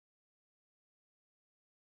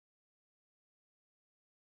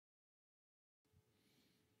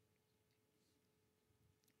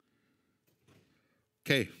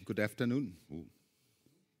Okay, good afternoon. Ooh.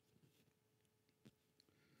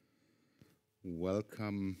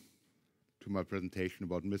 Welcome to my presentation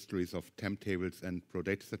about mysteries of Temp-Tables and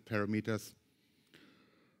ProDataset parameters.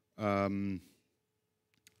 I'll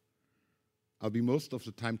be most of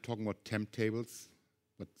the time talking about Temp-Tables,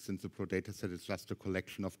 but since the ProDataset is just a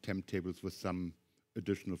collection of Temp-Tables with some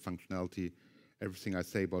additional functionality, everything I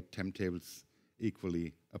say about Temp-Tables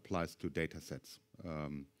equally applies to datasets.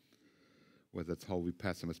 Whether it's how we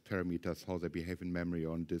pass them as parameters, how they behave in memory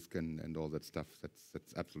or on disk, and all that stuff,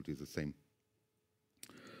 that's absolutely the same.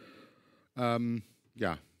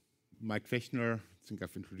 Yeah, Mike Fechner. I think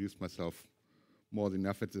I've introduced myself more than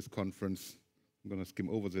enough at this conference. I'm going to skim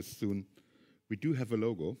over this soon. We do have a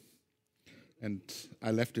logo, and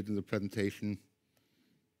I left it in the presentation.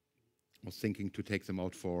 I was thinking to take them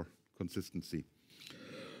out for consistency.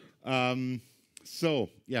 So,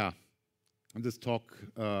 yeah. In this talk,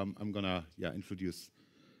 I'm going to introduce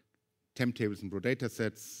Temp-Tables and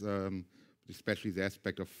ProDatasets, especially the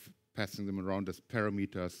aspect of passing them around as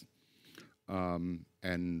parameters,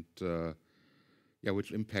 and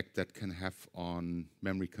which impact that can have on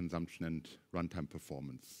memory consumption and runtime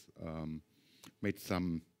performance. Made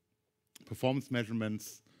some performance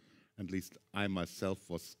measurements. At least I myself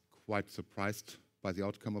was quite surprised by the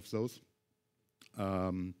outcome of those.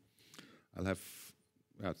 I'll have,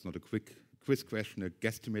 it's not a quick quiz question, a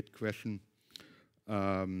guesstimate question.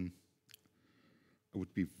 I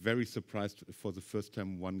would be very surprised if for the first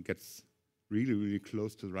time one gets really, really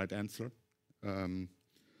close to the right answer.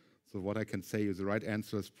 So what I can say is the right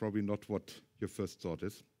answer is probably not what your first thought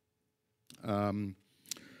is. But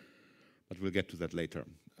we'll get to that later.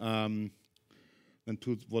 Then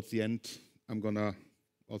towards the end, I'm going to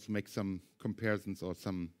also make some comparisons or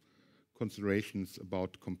some considerations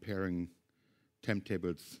about comparing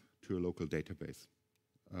Temp-Tables to a local database.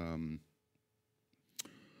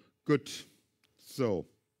 Good. So,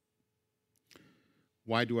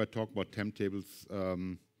 why do I talk about Temp-Tables? I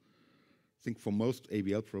think for most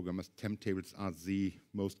ABL programmers, Temp-Tables are the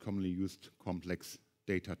most commonly used complex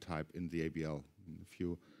data type in the ABL. If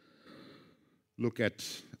you look at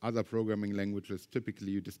other programming languages,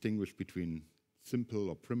 typically you distinguish between simple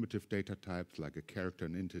or primitive data types like a character,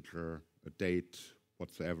 an integer, a date,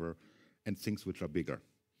 whatsoever, and things which are bigger.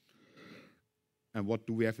 And what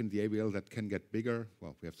do we have in the ABL that can get bigger?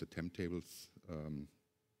 Well, we have the Temp-Tables,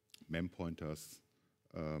 mem pointers.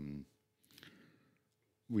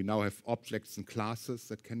 We now have objects and classes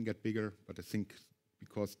that can get bigger, but I think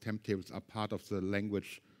because Temp-Tables are part of the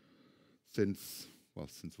language since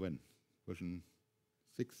when? Version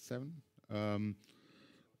 6, 7?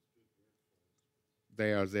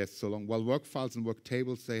 They are there so long. Well, work files and work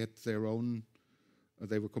tables, they had their own,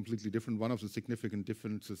 they were completely different. One of the significant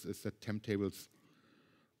differences is that Temp-Tables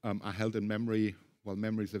are held in memory while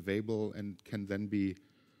memory is available and can then be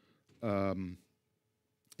offloaded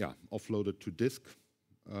to disk.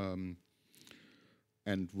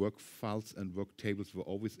 And work files and work tables were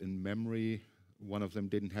always in memory. One of them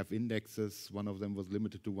didn't have indexes. One of them was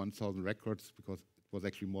limited to 1,000 records because it was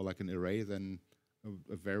actually more like an array than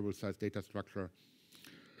a variable-sized data structure.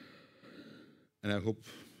 And I hope,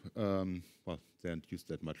 they aren't used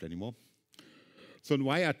that much anymore. So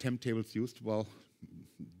why are Temp-Tables used? Well,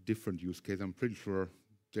 different use case. I'm pretty sure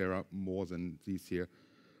there are more than these here.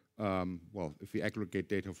 If we aggregate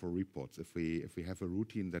data for reports, if we have a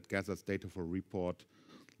routine that gathers data for a report,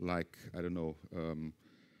 like, I don't know,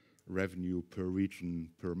 revenue per region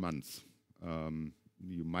per month,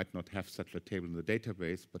 you might not have such a table in the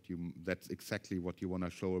database, but that's exactly what you want to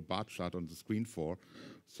show a bar chart on the screen for.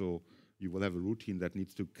 So you will have a routine that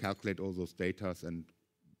needs to calculate all those data, and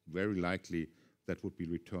very likely that would be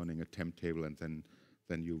returning a temp table, and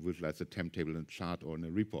then you visualize a temp table in a chart or in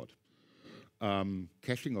a report.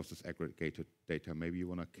 Caching of this aggregated data. Maybe you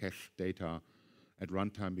want to cache data at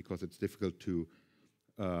runtime because it's difficult to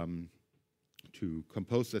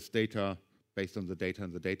compose this data based on the data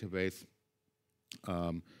in the database.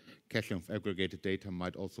 Caching of aggregated data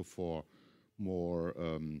might also for more,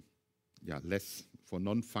 less for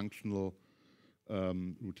non-functional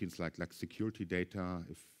routines like security data.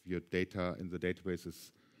 If your data in the database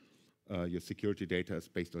is your security data is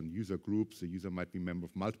based on user groups, the user might be a member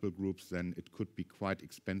of multiple groups, then it could be quite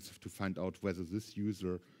expensive to find out whether this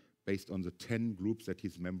user, based on the 10 groups that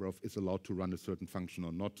he's a member of, is allowed to run a certain function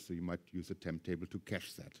or not. So you might use a temp table to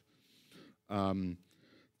cache that.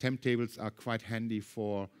 Temp tables are quite handy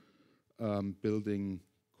for building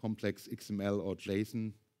complex XML or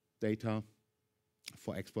JSON data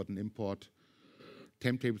for export and import.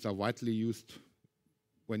 Temp tables are widely used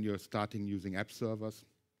when you're starting using app servers.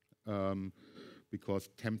 because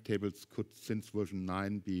temp tables could, since version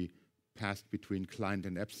 9, be passed between client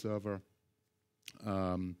and app server.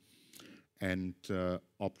 And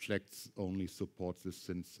objects only support this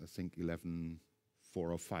since, I think, 11.4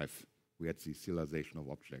 or 5. We had the serialization of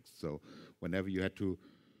objects. So whenever you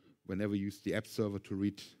use the app server to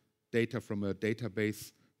read data from a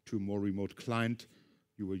database to a more remote client,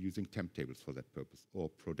 you were using temp tables for that purpose, or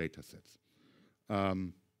ProDatasets.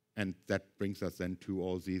 And that brings us then to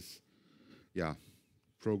all these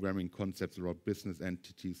programming concepts around business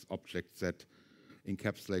entities, objects that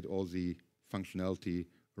encapsulate all the functionality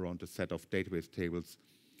around a set of database tables,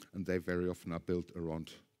 and they very often are built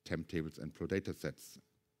around temp tables and ProDatasets.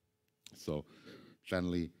 So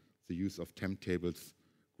generally, the use of temp tables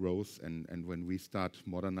grows, and when we start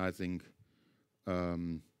modernizing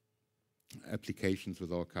applications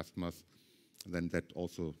with our customers, then that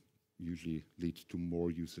also usually leads to more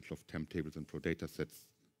usage of temp tables and ProDatasets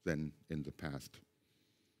than in the past.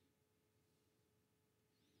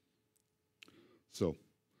 So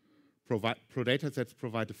ProDatasets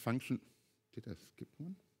provide a function. Did I skip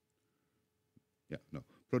one? Yeah, no.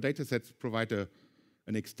 ProDatasets provide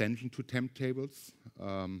an extension to temp tables.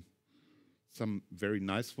 Some very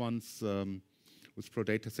nice ones. With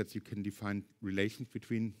ProDatasets, you can define relations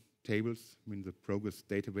between tables. I mean, the Progress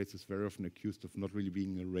database is very often accused of not really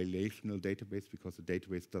being a relational database because the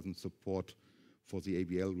database doesn't support for the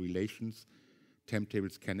ABL relations. Temp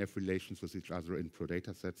tables can have relations with each other in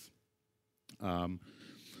ProDatasets.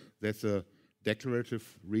 There's a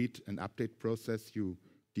declarative read and update process. You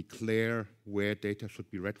declare where data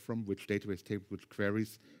should be read from, which database table, which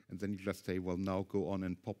queries, and then you just say, well, now go on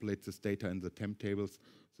and populate this data in the temp tables.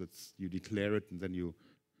 So you declare it, and then you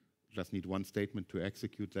just need one statement to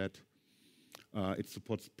execute that. It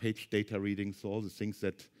supports page data reading, so all the things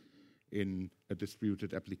that in a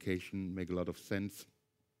distributed application make a lot of sense.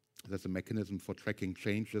 There's a mechanism for tracking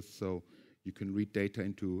changes, so you can read data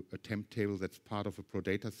into a temp table that's part of a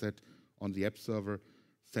ProDataset on the app server,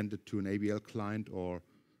 send it to an ABL client or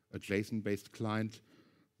a JSON-based client.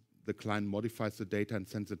 The client modifies the data and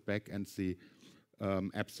sends it back, and the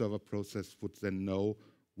app server process would then know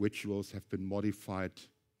which rows have been modified,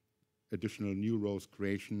 additional new rows,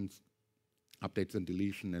 creations, updates and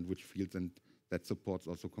deletion, and which fields, and that supports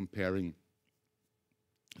also comparing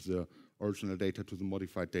the original data to the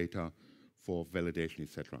modified data for validation,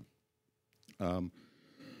 etc.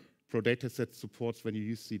 ProDataset supports, when you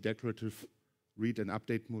use the declarative read and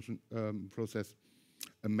update motion process,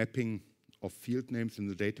 a mapping of field names in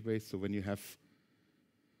the database. So when you have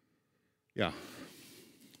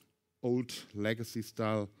old legacy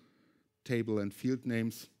style table and field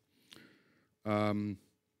names,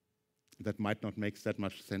 that might not make that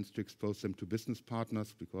much sense to expose them to business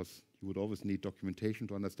partners, because you would always need documentation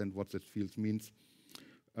to understand what that field means.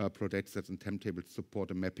 ProDatasets and temp tables support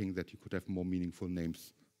a mapping that you could have more meaningful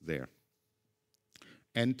names there.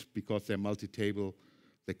 And because they're multi-table,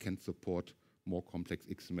 they can support more complex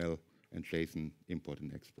XML and JSON import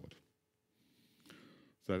and export.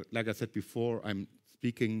 So like I said before, I'm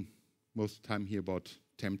speaking most of the time here about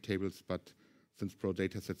temp tables, but since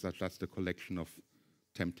ProDatasets are just a collection of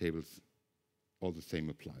temp tables, all the same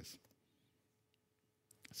applies.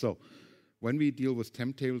 So when we deal with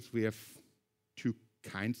temp tables, we have two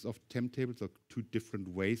kinds of temp tables, or two different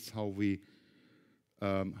ways how we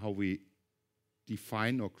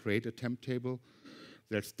define or create a temp table.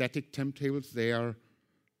 They're static temp tables. They are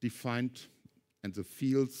defined, and the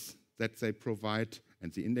fields that they provide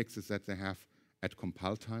and the indexes that they have at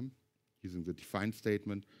compile time using the define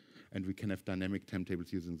statement, and we can have dynamic temp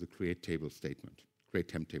tables using the create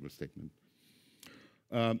temp table statement.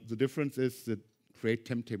 The difference is that create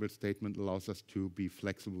temp table statement allows us to be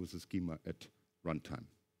flexible with the schema at runtime.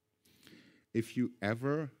 If you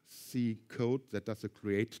ever see code that does a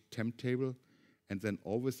create temp table and then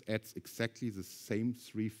always adds exactly the same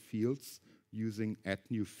 3 fields using add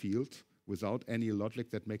new field without any logic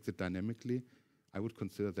that makes it dynamically, I would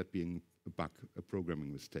consider that being a bug, a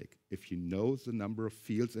programming mistake. If you know the number of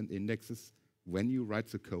fields and indexes when you write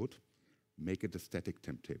the code, make it a static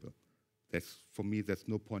temp table. For me, there's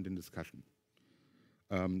no point in discussion.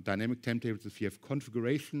 Dynamic temp tables, if you have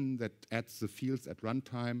configuration that adds the fields at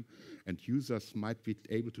runtime and users might be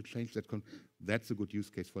able to change that, that's a good use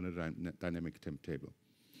case for a dynamic temp table.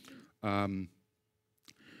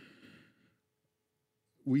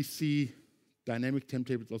 We see dynamic temp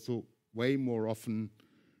tables also way more often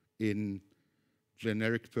in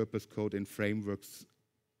generic purpose code, in frameworks,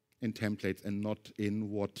 in templates, and not in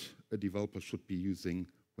what a developer should be using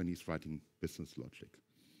when he's writing business logic.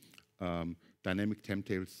 Dynamic temp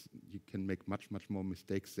tables, you can make much more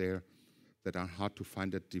mistakes there that are hard to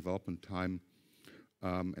find at development time.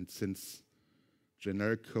 And since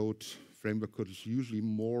generic code, framework code is usually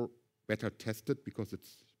better tested because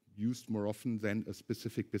it's used more often than a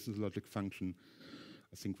specific business logic function,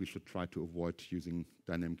 I think we should try to avoid using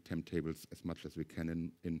dynamic temp tables as much as we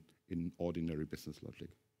can in ordinary business logic.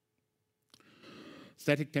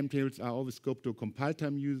 Static temp tables are always scoped to a compile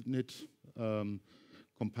time unit.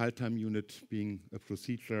 Compile time unit being a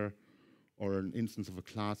procedure or an instance of a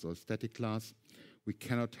class or a static class. We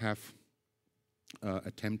cannot have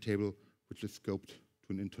a temp table which is scoped to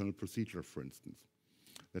an internal procedure, for instance.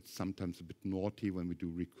 That's sometimes a bit naughty when we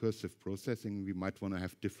do recursive processing. We might want to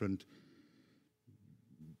have different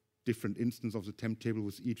instances of the temp table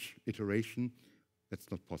with each iteration. That's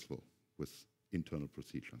not possible with internal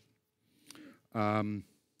procedures.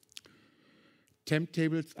 Temp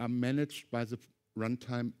tables are managed by the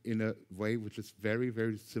runtime in a way which is very,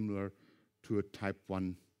 very similar to a type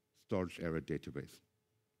 1 storage area database.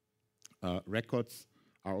 Records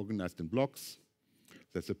are organized in blocks.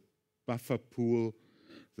 There's a buffer pool,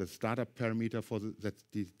 the startup parameter that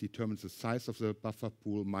determines the size of the buffer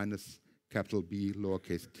pool minus capital B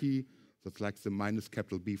lowercase t. So it's like the minus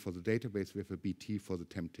capital B for the database. We have a BT for the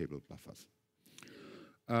temp table buffers.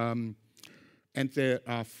 And there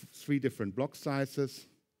are 3 different block sizes.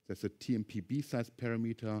 There's a TMPB size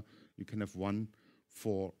parameter. You can have 1,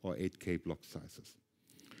 4, or 8K block sizes.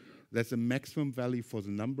 There's a maximum value for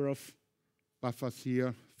the number of buffers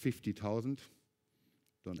here, 50,000.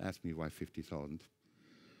 Don't ask me why 50,000.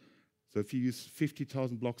 So if you use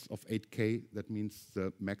 50,000 blocks of 8K, that means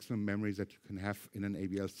the maximum memory that you can have in an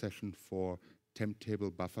ABL session for temp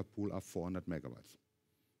table buffer pool are 400 megabytes.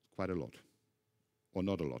 Quite a lot, or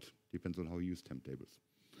not a lot, depends on how you use temp tables.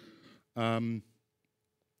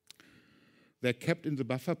 They're kept in the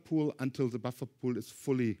buffer pool until the buffer pool is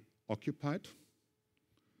fully occupied.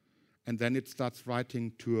 And then it starts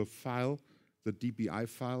writing to a file, the DBI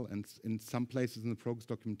file, and in some places in the Progress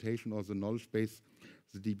documentation or the knowledge base,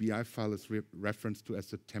 the DBI file is referenced to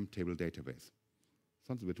as the temp table database.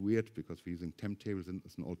 Sounds a bit weird because we're using temp tables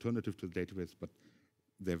as an alternative to the database, but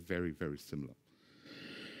they're very, very similar.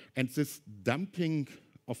 And this dumping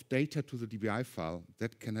of data to the DBI file,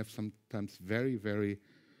 that can have sometimes very, very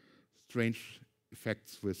strange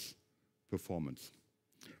effects with performance.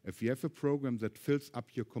 If you have a program that fills up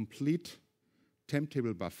your complete temp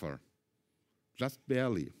table buffer, just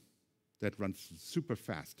barely, that runs super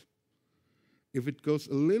fast. If it goes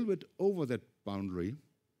a little bit over that boundary,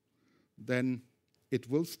 then it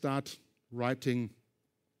will start writing,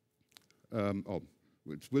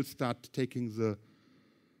 it will start taking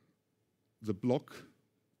the block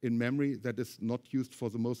in memory that is not used for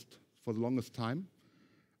the longest time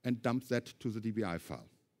and dumps that to the DBI file.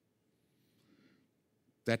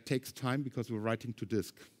 That takes time because we're writing to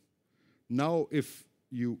disk. Now, if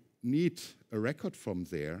you need a record from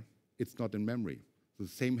there, it's not in memory. The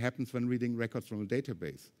same happens when reading records from a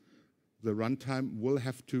database. The runtime will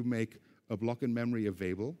have to make a block in memory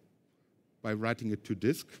available by writing it to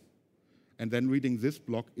disk and then reading this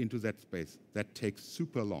block into that space. That takes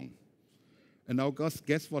super long. And now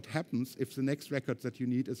guess what happens if the next record that you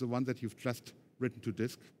need is the one that you've just written to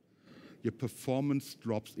disk? Your performance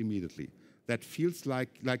drops immediately. That feels like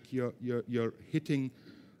you're hitting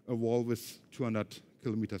a wall with 200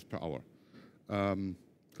 kilometers per hour.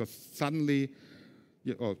 Because suddenly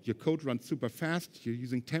your code runs super fast. You're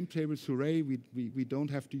using temp tables, hooray. We don't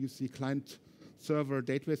have to use the client-server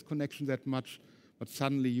database connection that much. But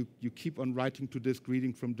suddenly you keep on writing to disk,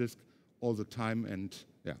 reading from disk all the time. And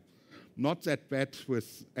yeah, not that bad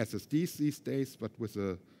with SSDs these days, but with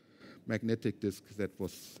a magnetic disk that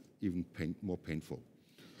was even more painful.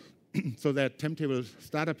 So that temp table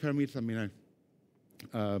starter parameters, I mean,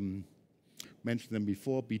 I mentioned them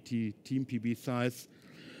before, BT, TMPB size.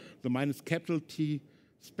 The minus capital T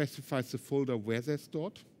specifies the folder where they're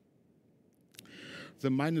stored. The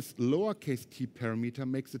minus lowercase t parameter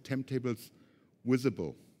makes the temp tables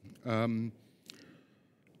visible. When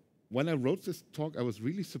I wrote this talk, I was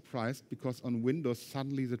really surprised because on Windows,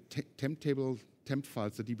 suddenly the temp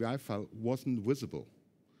files, the DBI file, wasn't visible.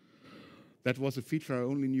 That was a feature I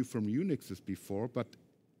only knew from Unixes before, but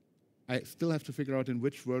I still have to figure out in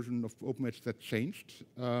which version of OpenEdge that changed.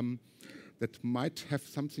 That might have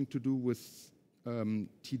something to do with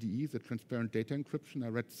TDE, the transparent data encryption. I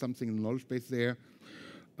read something in the knowledge base there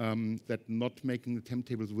that not making the temp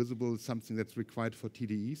tables visible is something that's required for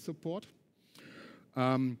TDE support.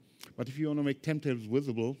 But if you want to make temp tables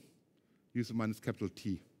visible, use a minus capital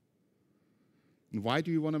T. And why do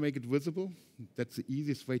you want to make it visible? That's the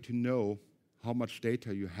easiest way to know how much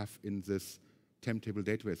data you have in this temp table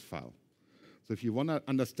database file. So if you want to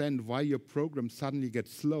understand why your program suddenly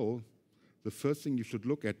gets slow, the first thing you should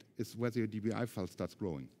look at is whether your DBI file starts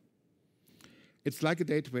growing. It's like a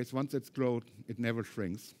database. Once it's grown, it never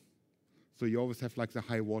shrinks. So you always have like the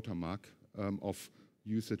high watermark of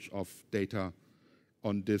usage of data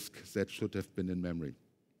on disk that should have been in memory.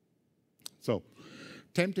 So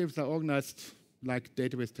temp tables are organized like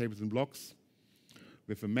database tables in blocks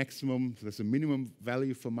with a maximum, there's a minimum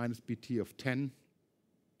value for minus BT of 10.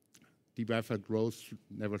 DBI file grows,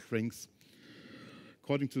 never shrinks.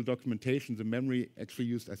 According to the documentation, the memory actually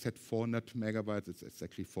used, I said 400 megabytes, it's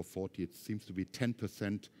actually 440. It seems to be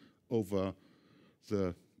 10% over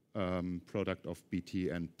the product of BT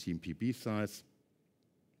and TMPB size.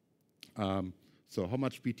 So how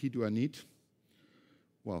much BT do I need?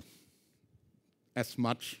 Well, as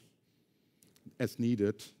much as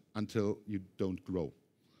needed until you don't grow.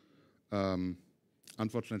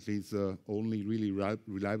 Unfortunately, the only really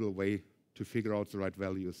reliable way to figure out the right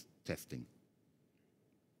value is testing.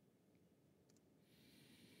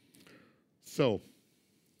 So,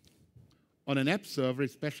 on an app server,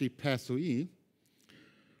 especially PaaS-OE,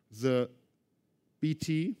 the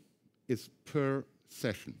BT is per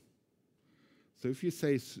session. So if you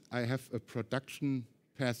say I have a production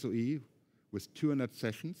PaaS-OE with 200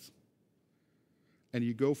 sessions, and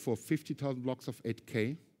you go for 50,000 blocks of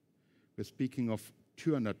 8K, we're speaking of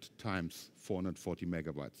 200 times 440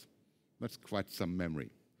 megabytes. That's quite some memory.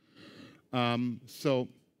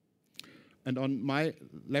 And on my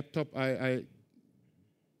laptop, I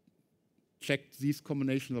checked these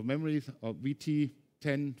combinations of memories, VT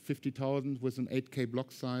 10, 50,000 with an 8K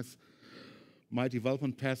block size. My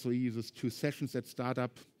development PaaS-OE uses 2 sessions at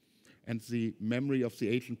startup, and the memory of the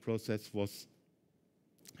agent process was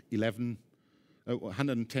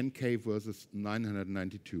 110K versus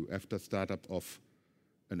 992 after startup of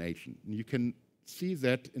an agent. And you can see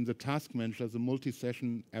that in the task manager, the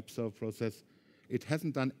multi-session app server process, it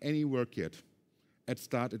hasn't done any work yet. At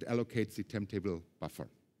start, it allocates the Temp-Table buffer.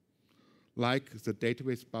 Like the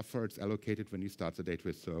database buffer, it's allocated when you start the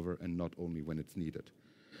database server and not only when it's needed.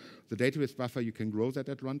 The database buffer, you can grow that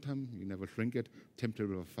at runtime. You never shrink it.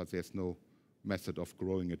 Temp-Table buffer, there's no method of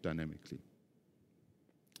growing it dynamically.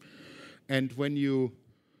 And when you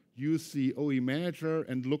use the OE manager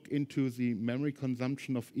and look into the memory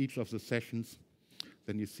consumption of each of the sessions,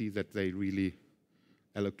 then you see that they really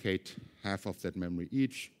allocate half of that memory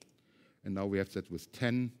each. And now we have that with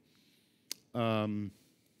 10,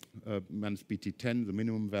 minus BT 10, the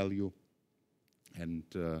minimum value. And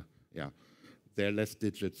yeah, there are less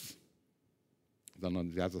digits than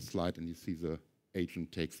on the other slide, and you see the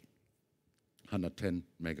agent takes 110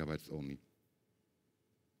 megabytes only.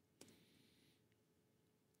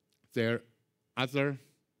 There are other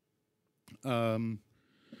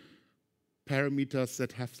parameters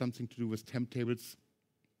that have something to do with temp tables.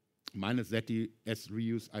 Minus ZDS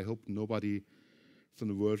reuse, I hope nobody is on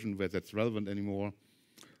a version where that's relevant anymore.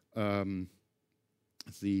 The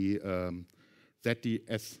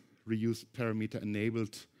ZDS reuse parameter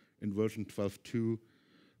enabled in version 12.2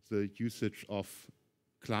 the usage of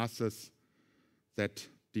classes that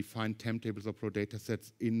define temp tables or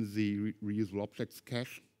ProDatasets in the reusable objects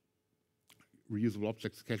cache. Reusable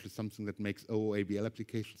objects cache is something that makes OOABL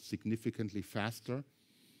applications significantly faster.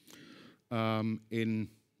 In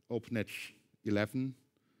OpenEdge 11,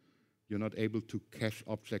 you're not able to cache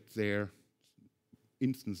objects there,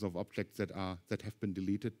 instances of objects that have been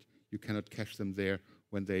deleted. You cannot cache them there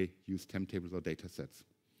when they use temp tables or datasets.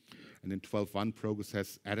 And in 12.1, Progress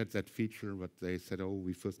has added that feature, but they said, oh,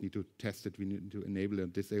 we first need to test it, we need to enable it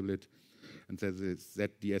and disable it. And there's a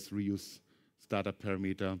ZDS reuse startup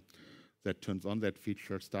parameter that turns on that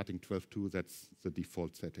feature starting 12.2. That's the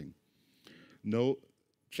default setting. No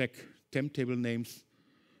check temp table names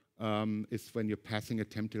is when you're passing a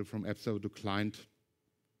temp table from AppServer to client.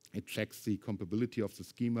 It checks the compatibility of the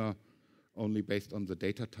schema only based on the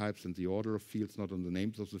data types and the order of fields, not on the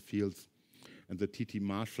names of the fields. And the TT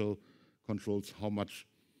Marshal controls how much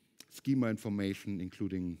schema information,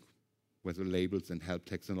 including whether labels and help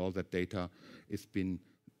text and all that data, is being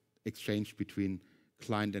exchanged between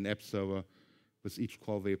client and app server with each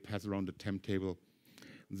call where you pass around a temp table.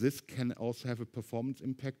 This can also have a performance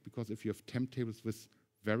impact because if you have temp tables with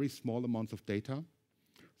very small amounts of data,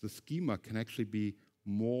 the schema can actually be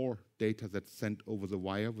more data that's sent over the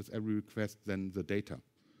wire with every request than the data.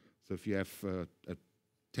 So if you have a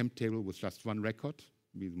temp table with just one record,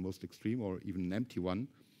 be the most extreme, or even an empty one,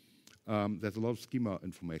 there's a lot of schema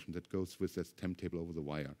information that goes with this temp table over the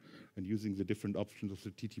wire. And using the different options of the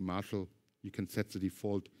TT Marshal, you can set the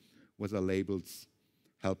default whether labels,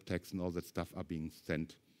 help text, and all that stuff are being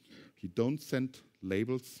sent. If you don't send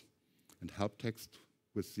labels and help text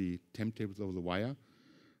with the temp tables over the wire,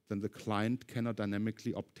 then the client cannot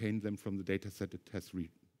dynamically obtain them from the dataset it has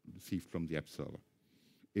received from the app server.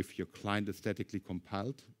 If your client is statically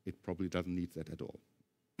compiled, it probably doesn't need that at all.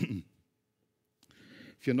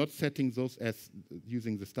 If you're not setting those as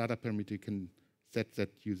using the startup parameter, you can set that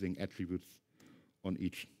using attributes on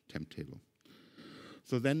each temp table.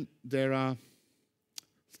 So then there are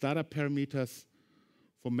startup parameters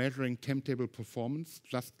for measuring temp table performance,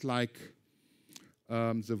 just like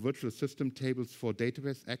the virtual system tables for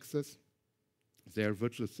database access. There are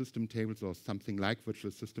virtual system tables or something like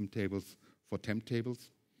virtual system tables for temp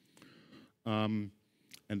tables.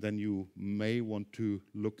 And then you may want to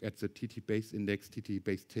look at the TT base index, TT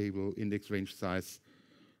base table, index range size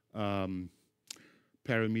parameters,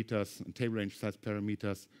 and table range size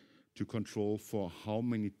parameters to control for how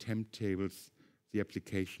many temp tables the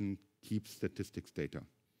application keeps statistics data.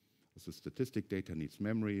 So statistic data needs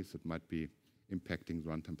memory, so it might be impacting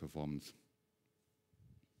runtime performance.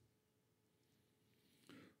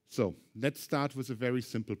 So let's start with a very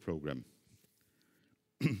simple program.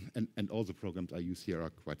 and all the programs I use here are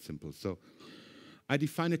quite simple. So I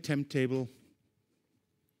define a temp table,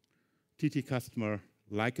 TT customer,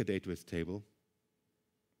 like a database table,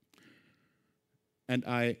 and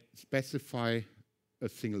I specify a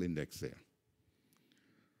single index there.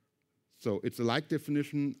 So it's a like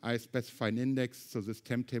definition. I specify an index, so this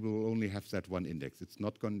temp table will only have that one index. It's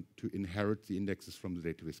not going to inherit the indexes from the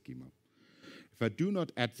database schema. If I do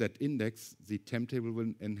not add that index, the temp table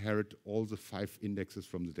will inherit all the 5 indexes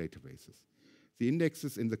from the databases. The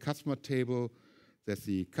indexes in the customer table, there's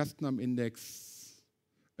the custom index,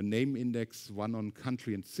 a name index, one on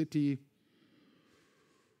country and city,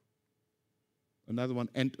 another one,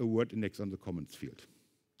 and a word index on the comments field.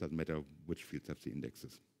 Doesn't matter which fields have the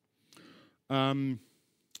indexes. And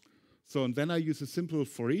then I use a simple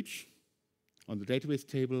for each on the database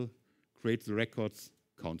table, create the records,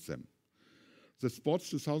 count them. The Sports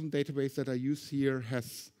 2000 database that I use here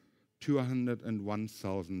has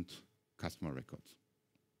 201,000 customer records.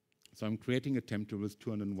 So I'm creating a temp table with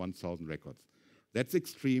 201,000 records. That's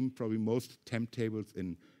extreme. Probably most temp tables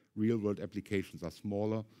in real-world applications are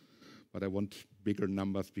smaller, but I want bigger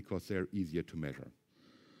numbers because they're easier to measure.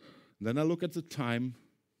 And then I look at the time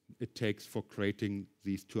it takes for creating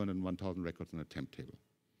these 201,000 records in a temp table.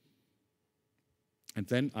 And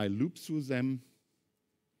then I loop through them,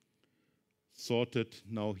 sorted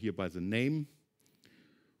now here by the name,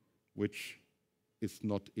 which is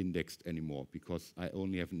not indexed anymore because I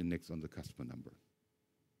only have an index on the customer number.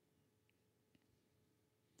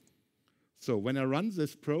 So when I run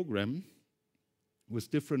this program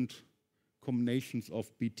with different combinations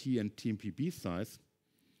of BT and TMPB size,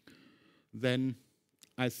 then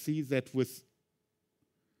I see that with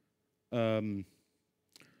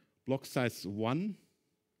block size 1,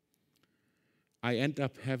 I end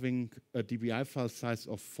up having a DBI file size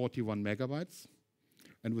of 41 megabytes,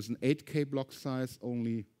 and with an 8K block size,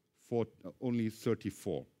 only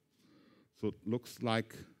 34. So it looks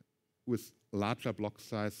like with larger block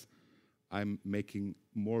size, I'm making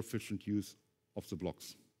more efficient use of the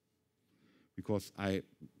blocks because I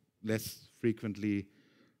less frequently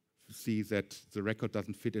see that the record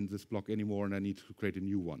doesn't fit in this block anymore and I need to create a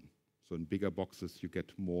new one. So in bigger boxes, you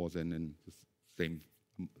get more than in the same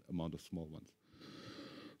amount of small ones.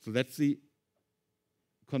 So that's the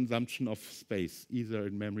consumption of space, either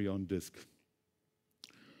in memory or on disk.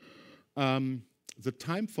 The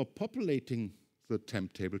time for populating the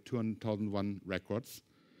temp table, 200,001 records,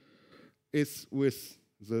 is with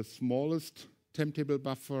the smallest temp table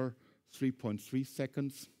buffer, 3.3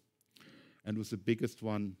 seconds, and with the biggest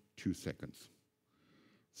one, 2 seconds.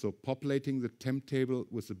 So populating the temp table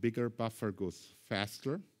with a bigger buffer goes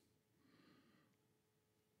faster.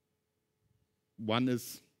 One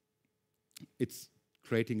is it's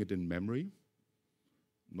creating it in memory,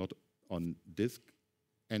 not on disk.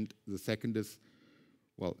 And the second is,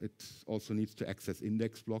 well, it also needs to access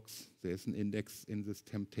index blocks. There's an index in this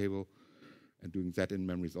temp table, and doing that in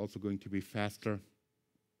memory is also going to be faster.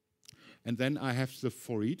 And then I have the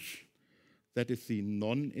for each. That is the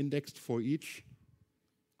non-indexed for each,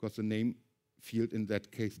 because the name field in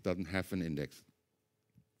that case doesn't have an index.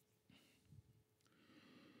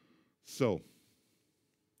 So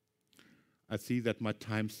I see that my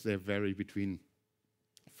times there vary between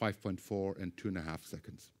 5.4 and 2.5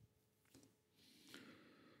 seconds.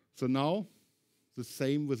 So now the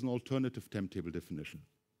same with an alternative temp table definition.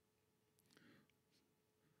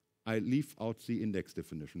 I leave out the index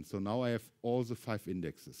definition. So now I have all the 5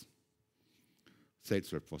 indexes.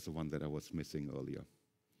 Sales rep was the one that I was missing earlier.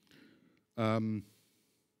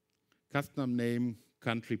 Customer name,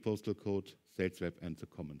 country, postal code, sales rep, and the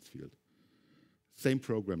comments field. Same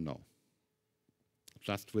program now,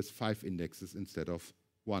 just with 5 indexes instead of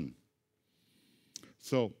 1.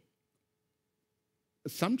 So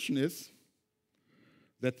assumption is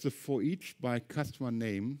that the for each by customer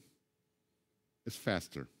name is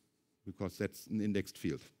faster, because that's an indexed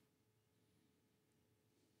field.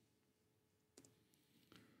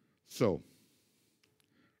 So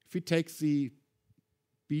if we take the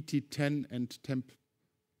BT10 and temp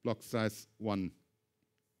block size 1,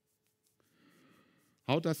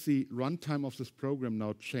 how does the runtime of this program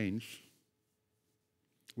now change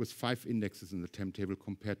with 5 indexes in the temp table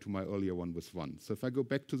compared to my earlier one with 1? So if I go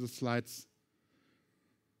back to the slides,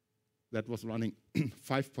 that was running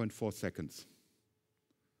 5.4 seconds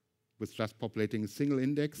with just populating a single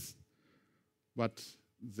index, but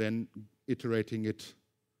then iterating it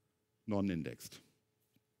non-indexed.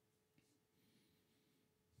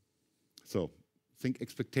 So I think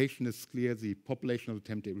expectation is clear. The population of the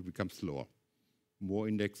temp table becomes slower. More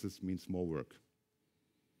indexes means more work.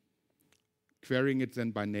 Querying it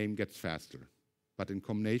then by name gets faster. But in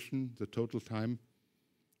combination, the total time,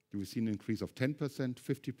 do we see an increase of 10%,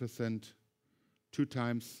 50%, 2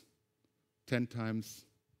 times, 10 times,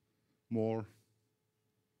 more?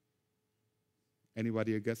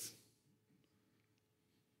 Anybody a guess? 2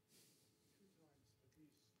 times at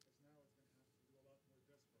least, because now it's going to have to do a lot more desk work,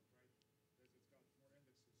 right? Because it's got more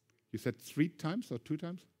indexes. You said 3 times or 2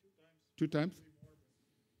 times? 2 times. 2 times? More,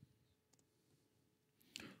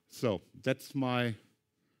 So that's my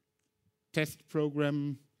test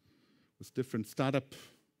program with different startup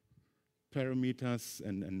parameters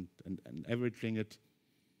and averaging it.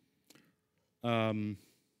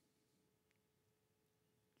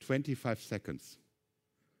 25 seconds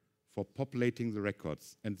for populating the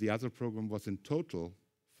records, and the other program was in total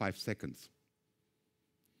 5 seconds.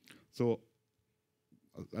 So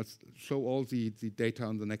I'll show all the data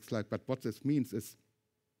on the next slide, but what this means is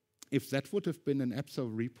if that would have been an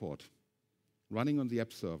AppServer report running on the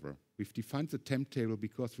AppServer, we've defined the temp table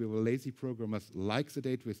because we were lazy programmers like the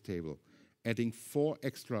database table, adding 4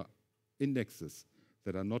 extra indexes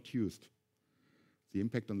that are not used. The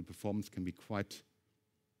impact on the performance can be quite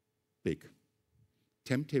big.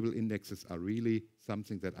 Temp table indexes are really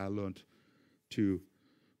something that I learned to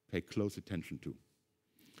pay close attention to.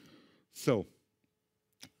 So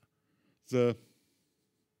the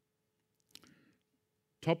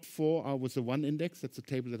top 4 are with the 1 index. That's the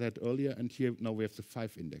table that I had earlier. And here now we have the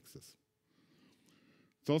 5 indexes.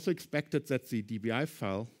 It's also expected that the DBI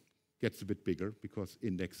file gets a bit bigger because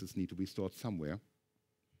indexes need to be stored somewhere.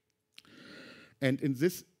 And in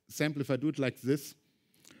this sample, if I do it like this,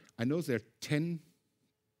 I know there are 10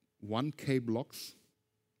 1K blocks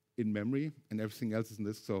in memory and everything else is in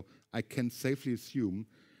this. So I can safely assume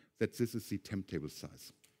that this is the temp table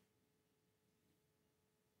size.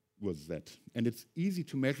 Was that. And it's easy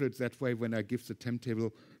to measure it that way when I give the temp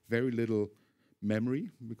table very little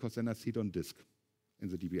memory, because then I see it on disk in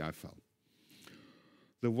the DBI file.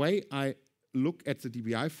 The way I look at the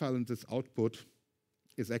DBI file in this output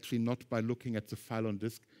is actually not by looking at the file on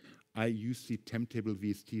disk. I use the temp table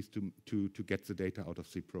VSTs to get the data out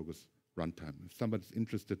of the Progress runtime. If somebody's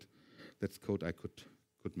interested, that's code I could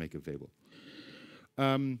make available.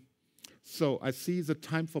 So I see the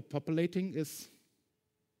time for populating is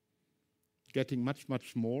getting much,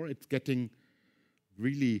 much more. It's getting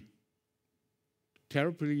really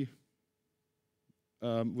terribly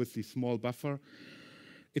with the small buffer.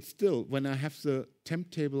 It's still, when I have the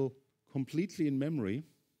temp table completely in memory,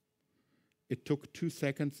 it took 2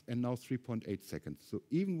 seconds and now 3.8 seconds. So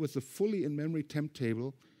even with a fully in-memory temp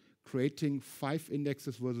table, creating 5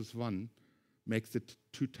 indexes versus 1 makes it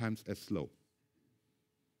 2 times as slow.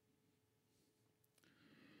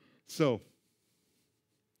 So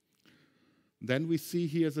then we see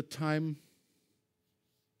here the time,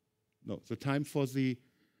 the time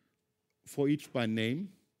for each by name,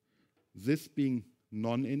 this being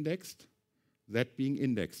non-indexed, that being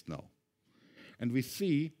indexed now. And we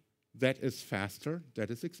see that is faster, that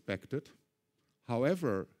is expected.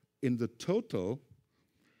 However, in the total,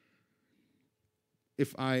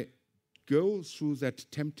 if I go through that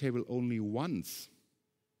temp table only once,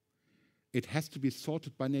 it has to be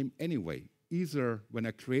sorted by name anyway, either when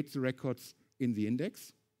I create the records in the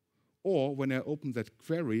index or when I open that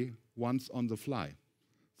query once on the fly.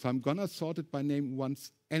 So I'm gonna sort it by name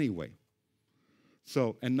once anyway.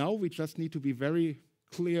 So, and now we just need to be very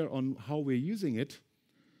clear on how we're using it.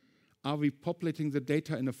 Are we populating the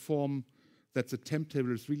data in a form that the temp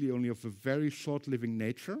table is really only of a very short-living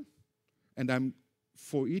nature, and I'm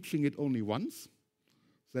for eaching it only once?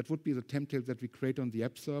 So that would be the temp table that we create on the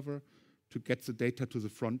app server to get the data to the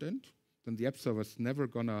front end. Then the app server is never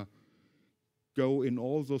gonna go in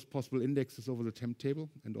all those possible indexes over the temp table,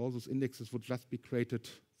 and all those indexes would just be created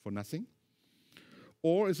for nothing?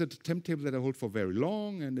 Or is it a temp table that I hold for very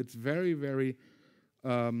long, and it's very, very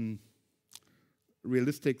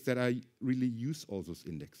realistic that I really use all those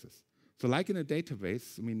indexes? So like in a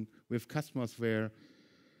database, I mean, we have customers where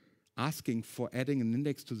asking for adding an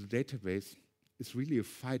index to the database is really a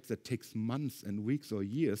fight that takes months and weeks or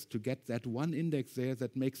years to get that one index there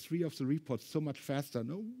that makes 3 of the reports so much faster.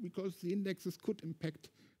 No, because the indexes could impact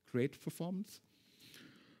create performance.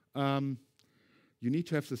 You need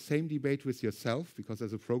to have the same debate with yourself, because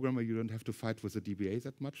as a programmer, you don't have to fight with the DBA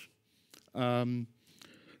that much.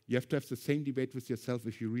 You have to have the same debate with yourself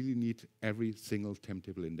if you really need every single temp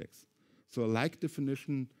table index. So a like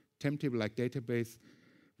definition, temp table like database,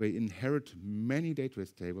 where you inherit many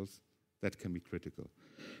database tables, that can be critical.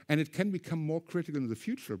 And it can become more critical in the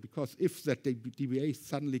future, because if that DBA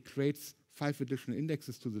suddenly creates 5 additional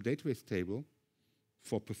indexes to the database table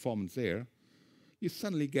for performance there, you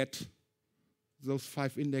suddenly get those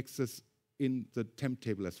 5 indexes in the temp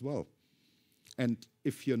table as well. And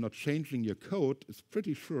if you're not changing your code, it's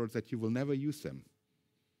pretty sure that you will never use them.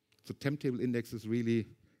 So temp table indexes really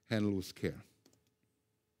handle with care.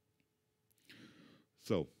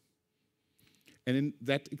 So, and in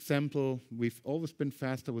that example, we've always been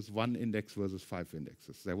faster with 1 index versus 5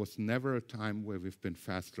 indexes. There was never a time where we've been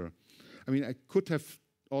faster. I mean, I could have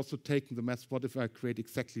also taken the math, what if I create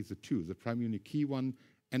exactly the 2, the primary unique key one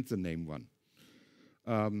and the name one?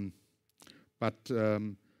 But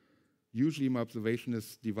usually my observation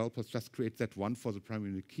is developers just create that one for the primary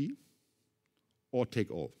unique key or take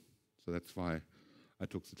all. So that's why I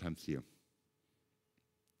took the times here.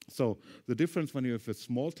 So the difference when you have a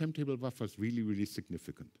small temp table buffer is really, really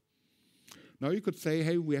significant. Now you could say,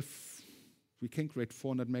 hey, we can create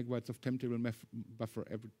 400 megabytes of temp table buffer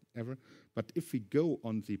ever. But if we go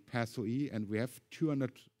on the PassOE and we have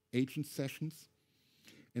 200 agent sessions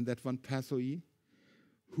in that one PassOE,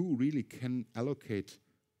 who really can allocate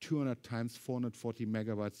 200 times 440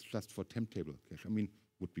 megabytes just for temp table cache? I mean,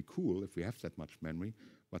 would be cool if we have that much memory,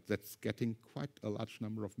 but that's getting quite a large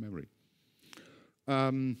number of memory.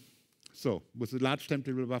 So with the large temp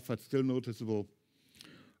table buffer, it's still noticeable.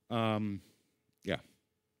 Yeah,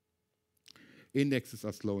 indexes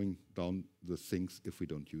are slowing down the things if we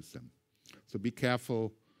don't use them. So be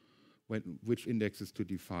careful which indexes to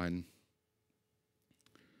define.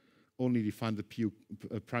 Only define the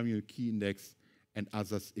primary key index and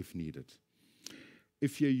others if needed.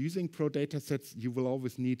 If you're using ProDatasets, you will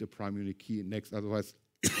always need a primary key index. Otherwise,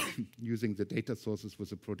 using the data sources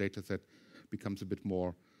with a ProDataset becomes a bit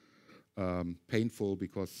more painful,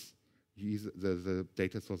 because the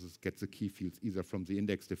data sources get the key fields either from the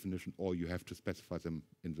index definition or you have to specify them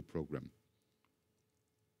in the program.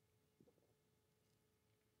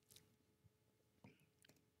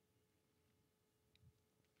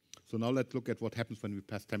 So now let's look at what happens when we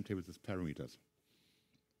pass temp tables as parameters.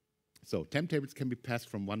 So temp tables can be passed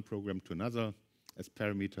from one program to another as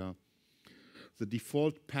parameter. The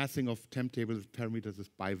default passing of temp tables as parameters is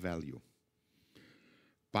by value.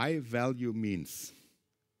 By value means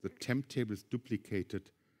the temp table is duplicated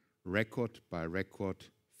record by record,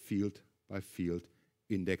 field by field,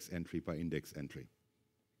 index entry by index entry.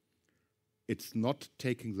 It's not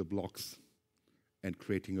taking the blocks and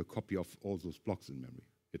creating a copy of all those blocks in memory.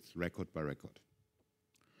 It's record by record.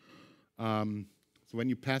 So when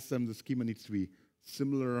you pass them, the schema needs to be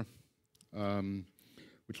similar,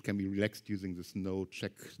 which can be relaxed using this no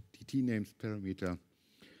check TT names parameter.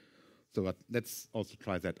 So let's also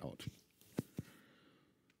try that out.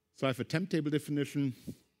 So I have a temp table definition,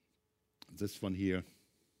 this one here,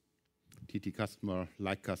 TT customer,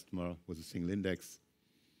 like customer with a single index.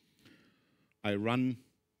 I run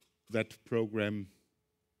that program,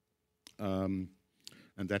 and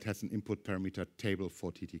that has an input parameter table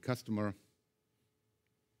for TT customer.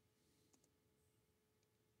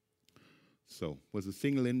 So with a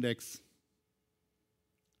single index,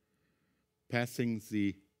 passing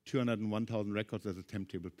the 201,000 records as a temp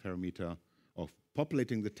table parameter, of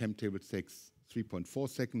populating the temp table takes 3.4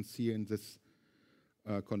 seconds here in this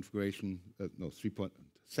configuration, no,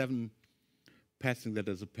 3.7, passing that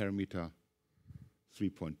as a parameter,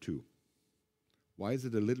 3.2. Why is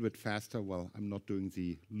it a little bit faster? Well, I'm not doing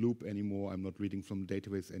the loop anymore. I'm not reading from the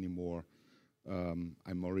database anymore.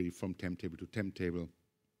 I'm already from temp table to temp table.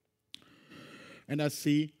 And I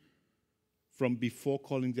see from before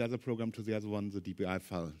calling the other program to the other one, the DBI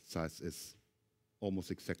file size is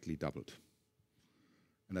almost exactly doubled.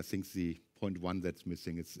 And I think the 0.1 that's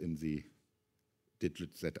missing is in the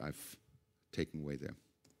digits that I've taken away there.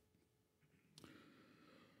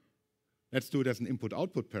 Let's do it as an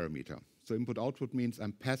input-output parameter. So input-output means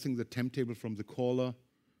I'm passing the temp table from the caller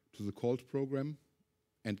to the called program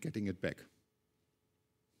and getting it back.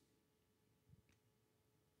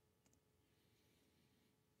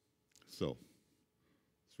 So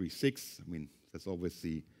 3.6, I mean, there's always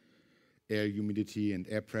the air humidity and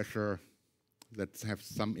air pressure that have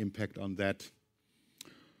some impact on that.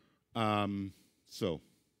 But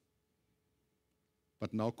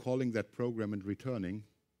now calling that program and returning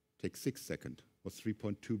takes 6 seconds, was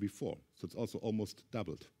 3.2 before. So it's also almost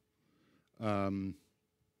doubled.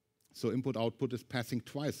 So input-output is passing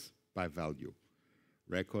twice by value.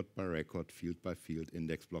 Record by record, field by field,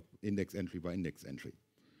 index entry by index entry.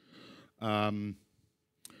 And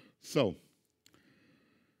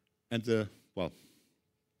the, well,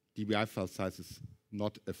 DBI file size is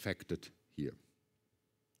not affected here.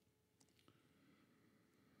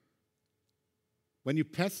 When you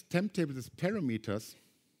pass temp tables as parameters,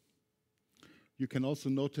 you can also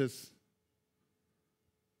notice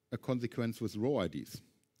a consequence with row IDs.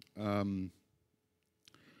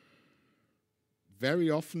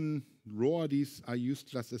 Very often, row IDs are used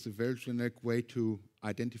just as a very generic way to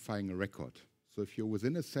identifying a record. So if you're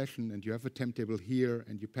within a session and you have a temp table here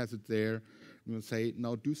and you pass it there, and you say,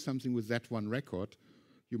 now do something with that one record,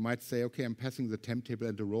 you might say, okay, I'm passing the temp table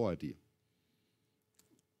and the row ID.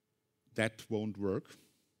 That won't work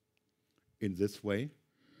in this way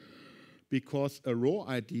because a row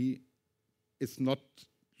ID is not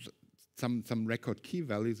some record key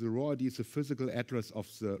value. The row ID is the physical address of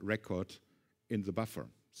the record in the buffer.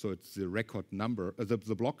 So it's the record number, the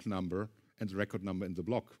block number and the record number in the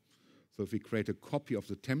block. So if we create a copy of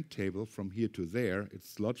the temp table from here to there,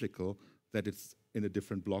 it's logical that it's in a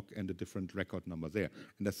different block and a different record number there.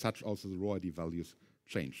 And as such, also the row ID values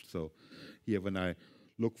changed. So here when I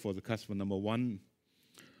look for the customer number 1,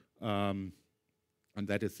 and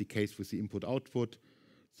that is the case with the input-output.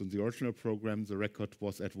 So in the original program, the record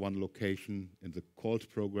was at one location. In the called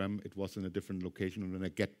program, it was in a different location. And when I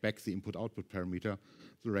get back the input-output parameter,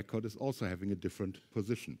 the record is also having a different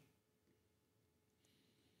position.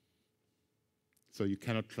 So you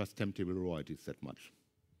cannot trust temp table row IDs that much.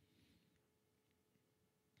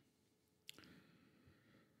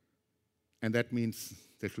 And that means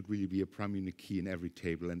there should really be a prime unique key in every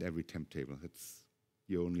table and every temp table. That's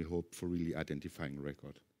your only hope for really identifying a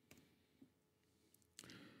record.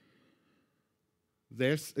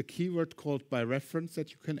 There's a keyword called by reference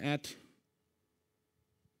that you can add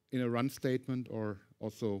in a run statement or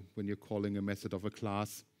also when you're calling a method of a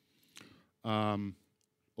class.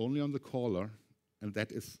 Only on the caller, and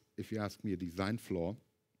that is, if you ask me, a design flaw.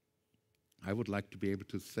 I would like to be able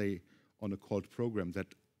to say on a called program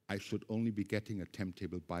that I should only be getting a temp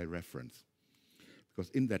table by reference. Because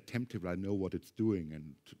in that temp table, I know what it's doing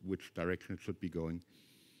and which direction it should be going.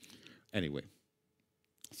 Anyway,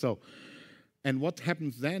 so, and what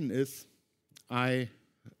happens then is I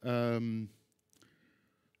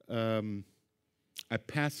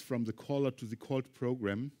pass from the caller to the called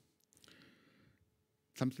program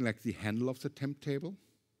something like the handle of the temp table,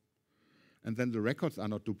 and then the records are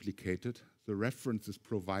not duplicated. The reference is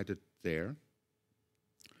provided there.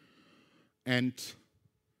 And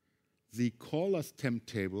the caller's temp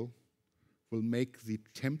table will make the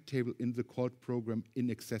temp table in the called program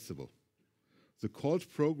inaccessible. The called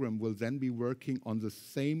program will then be working on the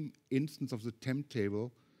same instance of the temp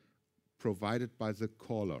table provided by the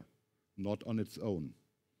caller, not on its own.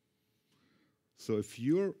 So if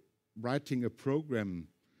you're writing a program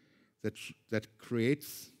that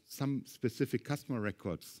creates some specific customer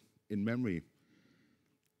records in memory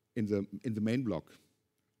in the main block,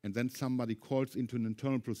 and then somebody calls into an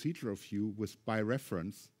internal procedure of you with by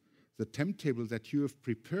reference, the temp table that you have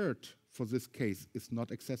prepared for this case is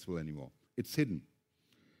not accessible anymore. It's hidden.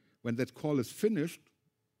 When that call is finished,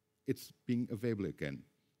 it's being available again.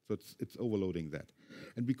 So it's overloading that.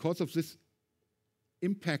 And because of this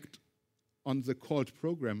impact on the called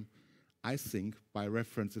program, I think by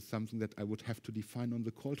reference is something that I would have to define on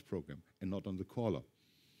the called program and not on the caller.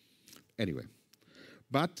 Anyway,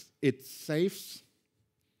 but it saves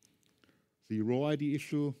the row ID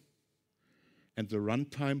issue, and the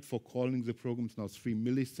runtime for calling the program is now 3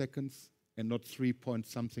 milliseconds and not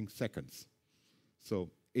 3-point-something seconds.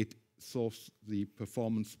 So it solves the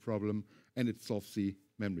performance problem and it solves the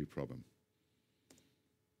memory problem.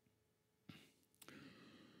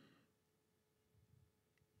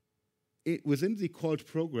 Within the called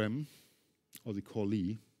program, or the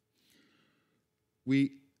callee,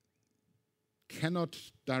 we cannot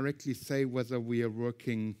directly say whether we are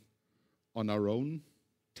working on our own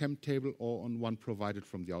temp table or on one provided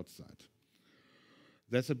from the outside.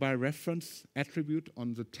 There's a by reference attribute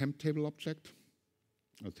on the temp table object,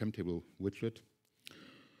 a temp table widget.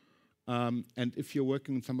 And if you're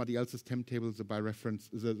working on somebody else's temp table, the by reference,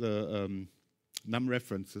 the num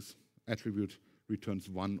references attribute returns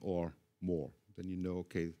 1 or more. Then you know,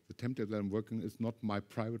 okay, the temp table that I'm working is not my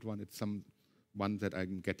private one, it's some one that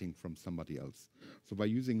I'm getting from somebody else. So by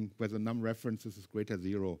using whether num references is greater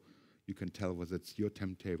 0, you can tell whether it's your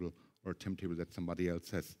temp table or a temp table that somebody else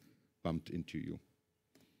has bumped into you.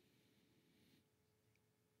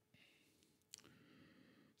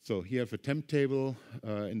 So here I have a temp table.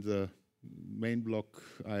 In the main block,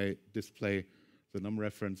 I display the num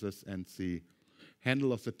references and the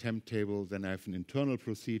handle of the temp table. Then I have an internal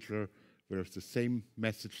procedure where it's the same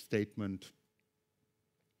message statement.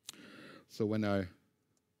 So when I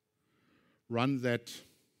run that,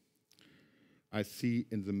 I see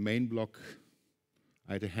in the main block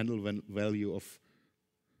I had a handle value of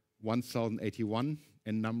 1081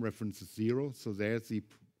 and num reference is 0. So there's the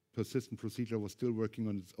persistent procedure was still working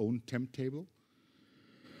on its own temp table.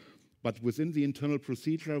 But within the internal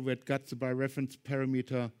procedure where it got the by reference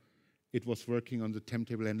parameter, it was working on the temp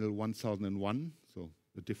table handle 1001, so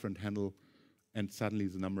a different handle, and suddenly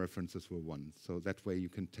the num references were 1. So that way you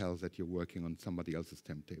can tell that you're working on somebody else's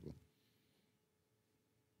temp table.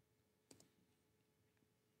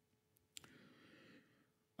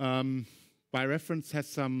 By reference has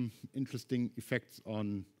some interesting effects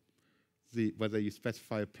on whether you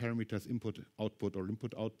specify a parameter as input, output, or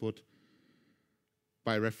input, output.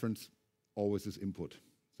 By reference always is input.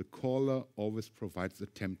 The caller always provides a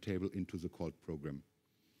temp table into the called program.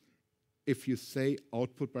 If you say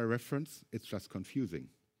output by reference, it's just confusing.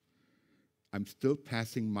 I'm still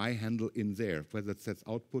passing my handle in there, whether it says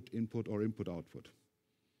output, input, or input, output.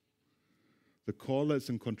 The caller is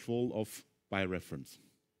in control of by reference.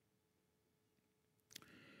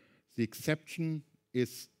 The exception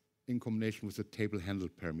is in combination with the table handle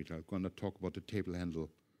parameter. I'm going to talk about the table handle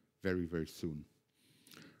very, very soon.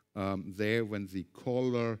 There, when the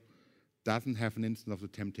caller doesn't have an instance of the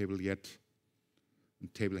temp table yet,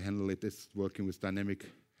 table handle it is working with dynamic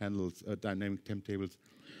handles, dynamic temp tables,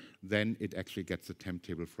 then it actually gets the temp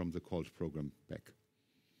table from the called program back.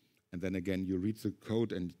 And then again, you read the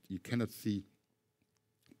code and you cannot see,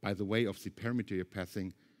 by the way of the parameter you're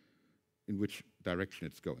passing, in which direction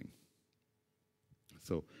it's going.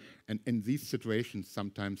 So, and in these situations,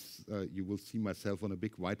 sometimes you will see myself on a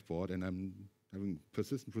big whiteboard and I'm having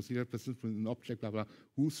persistent procedure, persistent object, blah, blah,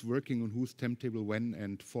 who's working on whose temp table when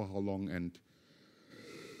and for how long, and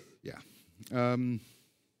yeah.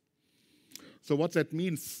 So what that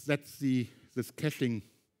means, that's this caching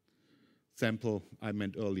sample I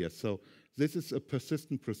meant earlier. So this is a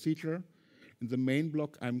persistent procedure. In the main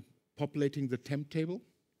block, I'm populating the temp table.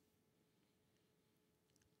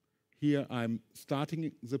 Here I'm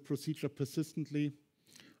starting the procedure persistently.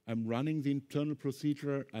 I'm running the internal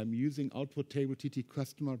procedure. I'm using output table TT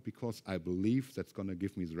customer because I believe that's going to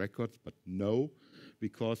give me the records, but no,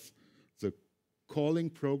 because the calling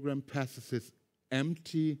program passes this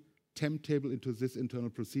empty temp table into this internal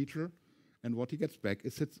procedure, and what he gets back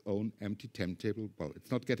is its own empty temp table. Well, it's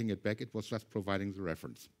not getting it back, it was just providing the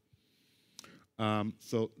reference.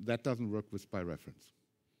 So that doesn't work with by reference.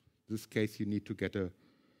 In this case, you need to get a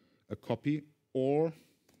copy, or,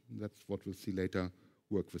 that's what we'll see later,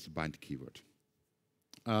 work with the bind keyword.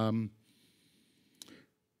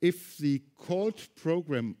 If the called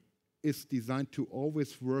program is designed to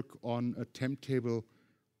always work on a temp table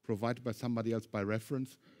provided by somebody else by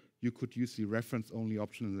reference, you could use the reference-only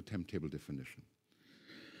option in the temp table definition.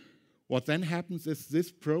 What then happens is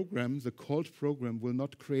this program, the called program, will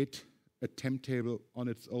not create a temp table on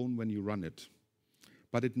its own when you run it.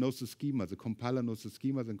 But it knows the schema. The compiler knows the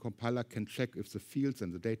schema, and the compiler can check if the fields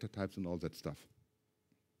and the data types and all that stuff.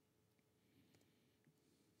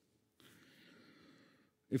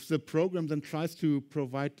 If the program then tries to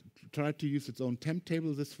use its own temp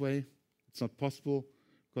table this way, it's not possible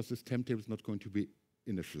because this temp table is not going to be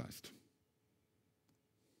initialized.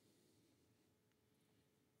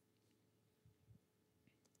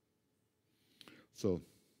 So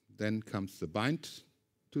then comes the bind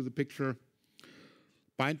to the picture.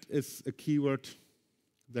 Bind is a keyword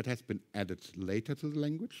that has been added later to the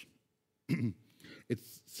language.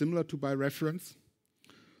 It's similar to by reference.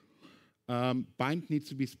 Bind needs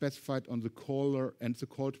to be specified on the caller and the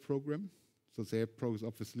called program. So their progress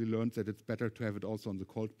obviously learned that it's better to have it also on the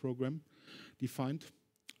called program defined.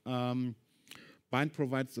 Bind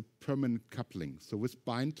provides a permanent coupling. So with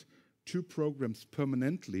bind, two programs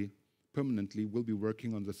permanently will be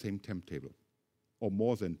working on the same temp table, or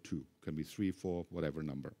more than two, can be 3, 4, whatever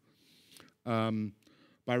number.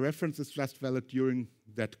 By reference is just valid during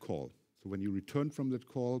that call. So when you return from that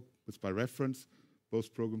call with by reference,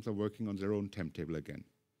 Both programs are working on their own temp table again.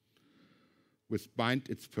 With bind,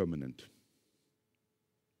 it's permanent.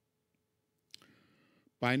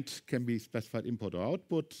 Bind can be specified import or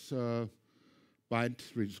output. Bind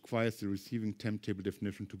requires the receiving temp table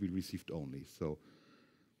definition to be received only. So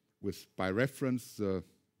with by reference, the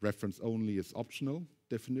reference only is optional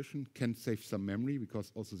definition, can save some memory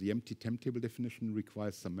because also the empty temp table definition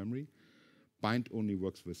requires some memory. Bind only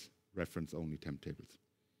works with reference only temp tables.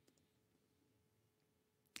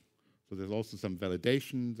 So there's also some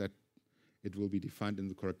validation that it will be defined in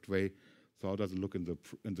the correct way. So how does it look in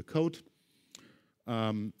the code?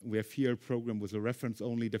 We have here a program with a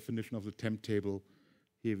reference-only definition of the temp table.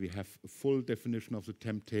 Here we have a full definition of the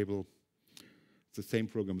temp table. It's the same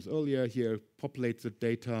program as earlier. Here populates the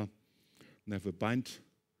data and have a bind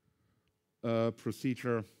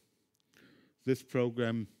procedure. This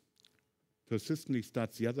program persistently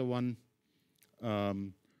starts the other one,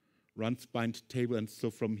 runs bind table, and so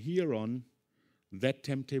from here on, that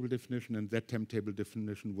temp table definition and that temp table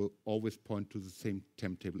definition will always point to the same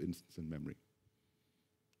temp table instance in memory.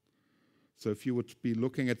 So if you would be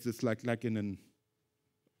looking at this like in an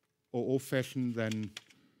OO fashion, then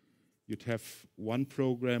you'd have one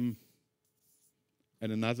program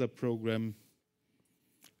and another program.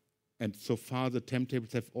 And so far, the temp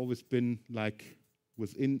tables have always been like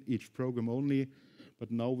within each program only. But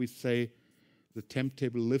now we say the temp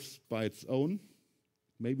table lives by its own,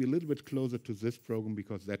 maybe a little bit closer to this program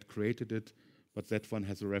because that created it, but that one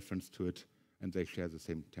has a reference to it, and they share the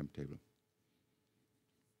same temp table.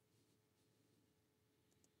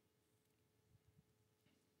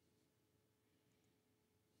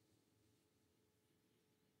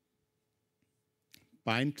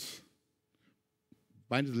 Bind is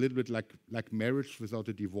a little bit like marriage without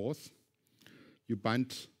a divorce. You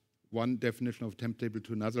bind one definition of temp table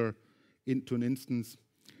to another, into an instance.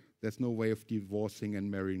 There's no way of divorcing and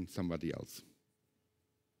marrying somebody else.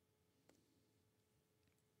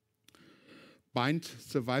 Bind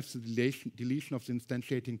survives the deletion of the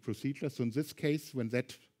instantiating procedure. So in this case, when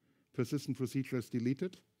that persistent procedure is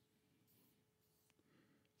deleted,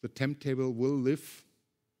 the temp table will live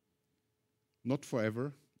not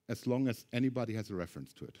forever, as long as anybody has a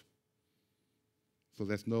reference to it. So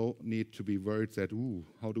there's no need to be worried that, ooh,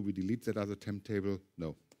 how do we delete that other temp table?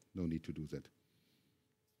 No, no need to do that.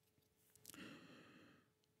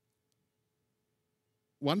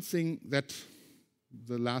 One thing that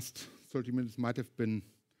the last 30 minutes might have been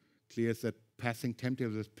clear is that passing temp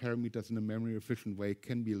tables as parameters in a memory-efficient way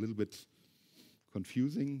can be a little bit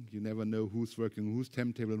confusing. You never know who's working on whose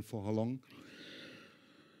temp table and for how long.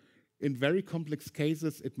 In very complex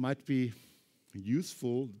cases, it might be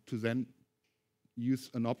useful to then use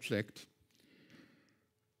an object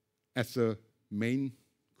as a main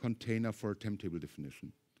container for a temp table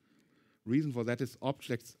definition. Reason for that is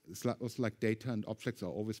objects is also like data, and objects are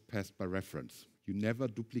always passed by reference. You never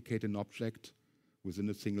duplicate an object within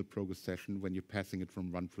a single progress session when you're passing it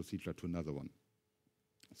from one procedure to another one.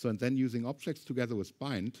 So and then using objects together with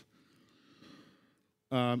bind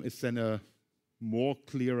is then a more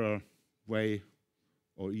clearer way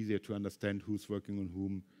or easier to understand who's working on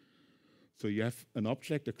whom. So you have an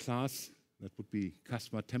object, a class, that would be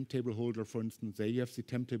customer temp table holder, for instance. There you have the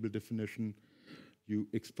temp table definition. You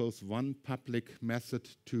expose one public method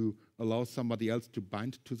to allow somebody else to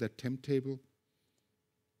bind to that temp table.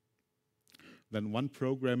 Then one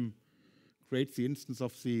program creates the instance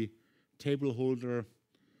of the table holder,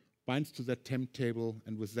 binds to that temp table,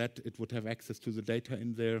 and with that it would have access to the data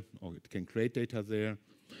in there, or it can create data there.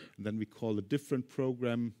 And then we call a different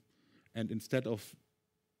program, and instead of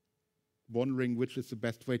wondering which is the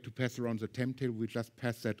best way to pass around the temp table, we just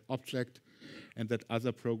pass that object, and that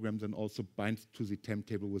other program then also binds to the temp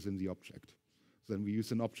table within the object. So then we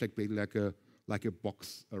use an object basically like a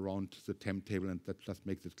box around the temp table, and that just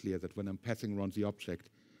makes it clear that when I'm passing around the object,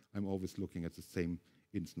 I'm always looking at the same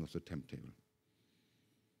instance of the temp table.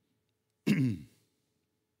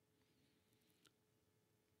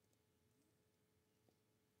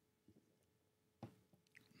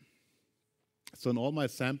 So in all my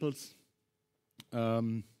samples,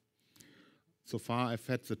 so far I've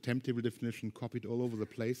had the temp table definition copied all over the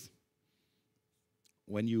place.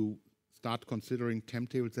 When you start considering temp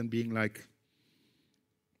tables and being like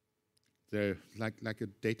they're like a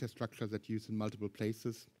data structure that's used in multiple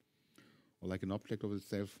places, or like an object of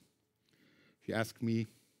itself, if you ask me,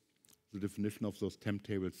 the definition of those temp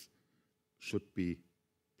tables should be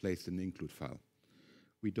placed in the include file.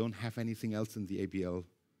 We don't have anything else in the ABL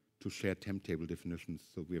to share temp table definitions,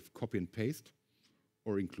 so we have copy and paste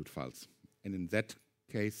or include files. And in that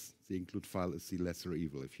case, the include file is the lesser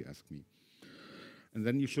evil, if you ask me. And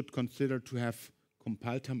then you should consider to have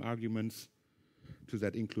compile time arguments to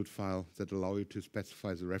that include file that allow you to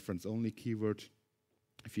specify the reference-only keyword.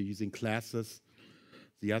 If you're using classes,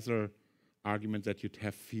 the other argument that you'd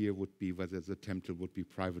have here would be whether the temp table would be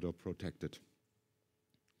private or protected.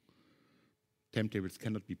 Temp tables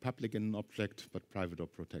cannot be public in an object, but private or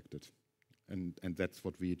protected. And that's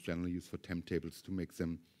what we generally use for temp tables to make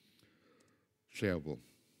them shareable.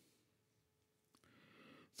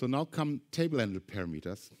 So now come table handle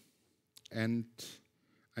parameters. And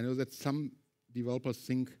I know that some developers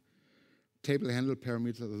think table handle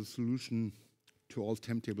parameters are the solution to all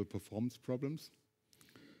temp table performance problems.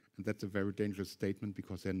 And that's a very dangerous statement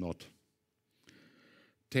because they're not.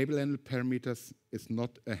 Table handle parameters is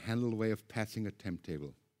not a handle way of passing a temp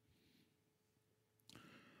table.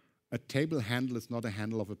 A table handle is not a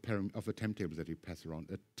handle of a temp table that you pass around.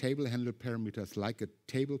 A table handle parameter is like a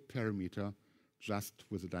table parameter just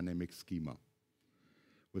with a dynamic schema.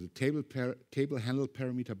 With a table handle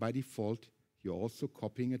parameter by default, you're also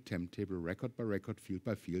copying a temp table record by record, field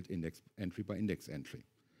by field, index entry by index entry.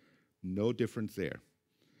 No difference there.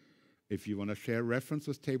 If you want to share reference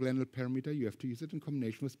with table handle parameter, you have to use it in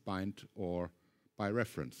combination with bind or by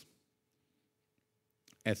reference.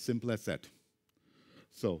 As simple as that.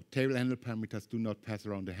 So table handle parameters do not pass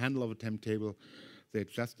around the handle of a temp table. They're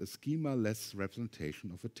just a schema-less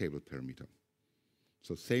representation of a table parameter.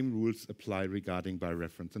 So same rules apply regarding by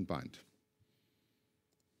reference and bind.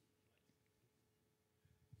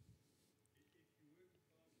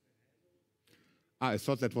 I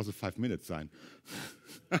thought that was a 5-minute sign.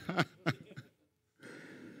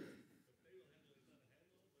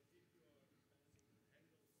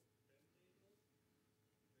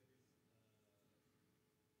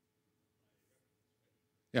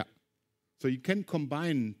 Yeah. So you can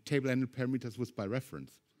combine table handle parameters with by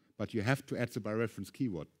reference, but you have to add the by reference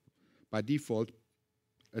keyword. By default,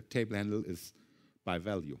 a table handle is by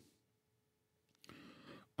value.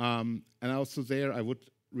 And also there, I would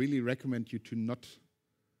really recommend you to not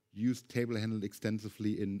use table handle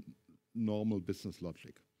extensively in normal business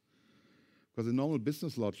logic. Because in normal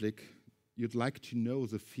business logic, you'd like to know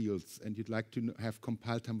the fields and you'd like to have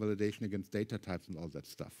compile time validation against data types and all that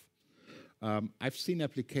stuff. I've seen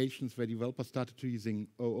applications where developers started to using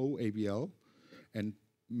OO-ABL and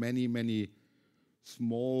many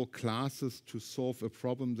small classes to solve a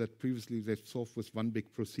problem that previously they solved with one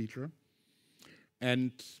big procedure.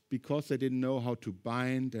 And because they didn't know how to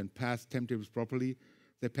bind and pass temp tables properly,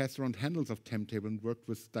 they passed around handles of temp table and worked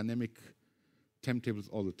with dynamic temp tables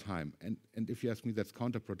all the time. And if you ask me, that's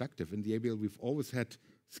counterproductive. In the ABL, we've always had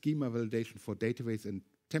schema validation for database and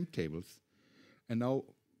temp tables. And now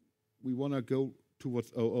we want to go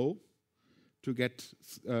towards OO to get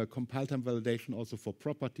compile time validation also for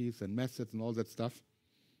properties and methods and all that stuff.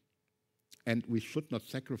 And we should not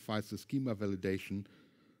sacrifice the schema validation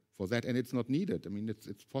for that, and it's not needed. I mean,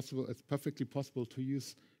 it's possible. It's perfectly possible to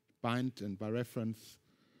use bind and by reference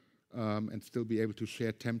and still be able to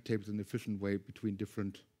share temp tables in an efficient way between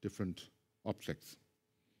different objects.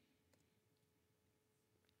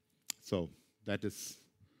 So that is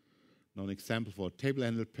now an example for a table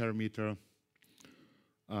handle parameter.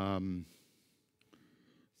 So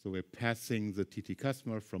we're passing the TT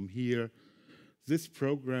customer from here. This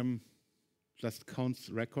program just counts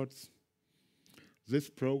records. This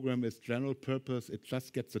program is general purpose. It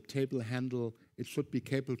just gets a table handle. It should be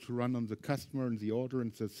capable to run on the customer and the order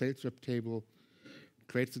and the sales rep table. It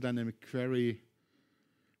creates a dynamic query.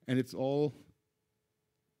 And it's all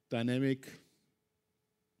dynamic,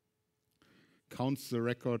 counts the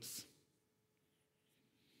records,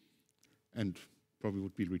 and probably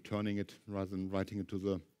would be returning it rather than writing it to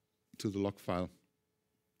the log file.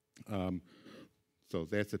 So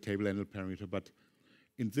there's the table handle parameter. But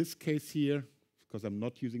in this case here, because I'm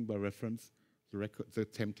not using by reference, the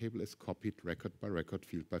temp table is copied record by record,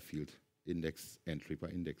 field by field, index entry by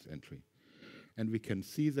index entry. And we can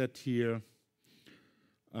see that here.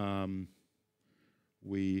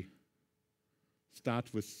 We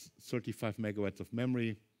start with 35 megabytes of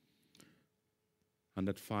memory,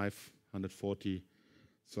 105, 140.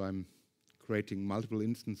 So I'm creating multiple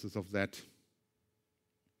instances of that.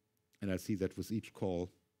 And I see that with each call,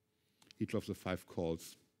 each of the 5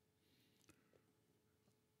 calls,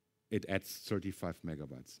 it adds 35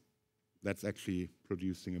 megabytes. That's actually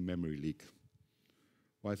producing a memory leak.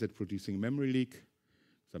 Why is it producing a memory leak?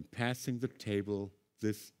 So I'm passing the table.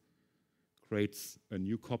 This creates a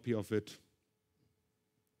new copy of it,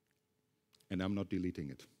 and I'm not deleting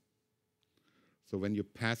it. So when you're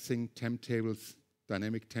passing temp tables,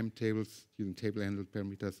 dynamic temp tables using table handle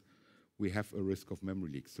parameters, we have a risk of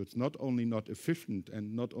memory leaks. So it's not only not efficient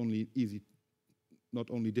and not only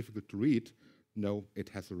difficult to read, No, it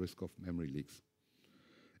has a risk of memory leaks.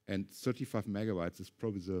 And 35 megabytes is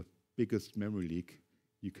probably the biggest memory leak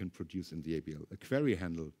you can produce in the ABL. A query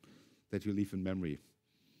handle that you leave in memory,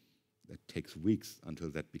 that takes weeks until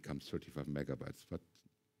that becomes 35 megabytes. But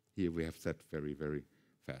here we have set very, very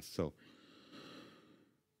fast. So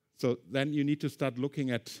then you need to start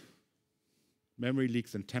looking at memory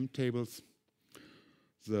leaks and temp tables.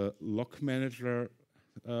 The log manager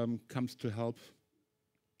comes to help.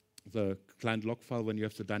 The client log file, when you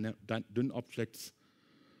have the dyn objects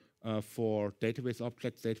for database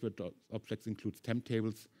objects, database objects includes temp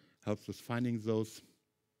tables, helps with finding those.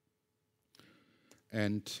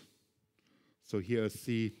 And so here I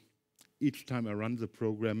see each time I run the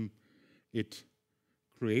program, it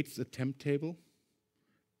creates a temp table,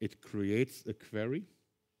 it creates a query,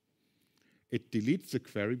 it deletes the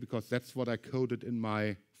query because that's what I coded in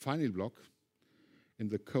my final block. In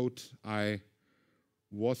the code, I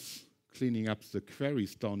was cleaning up the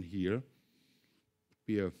queries down here.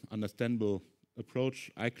 Be an understandable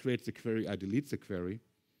approach. I create the query, I delete the query.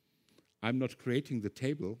 I'm not creating the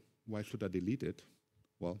table. Why should I delete it?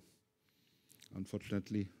 Well,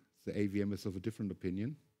 unfortunately, the AVM is of a different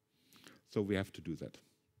opinion, so we have to do that.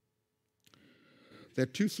 There are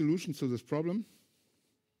two solutions to this problem.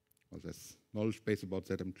 Well, there's knowledge base about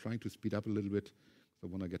that. I'm trying to speed up a little bit, so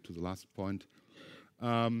I want to get to the last point.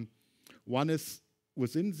 One is,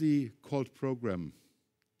 within the called program,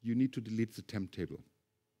 you need to delete the temp table.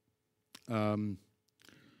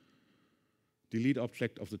 Delete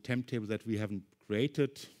object of the temp table that we haven't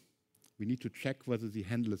created. We need to check whether the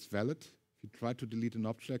handle is valid. If you try to delete an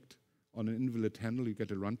object on an invalid handle, you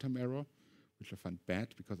get a runtime error, which I find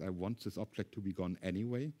bad because I want this object to be gone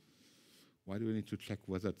anyway. Why do we need to check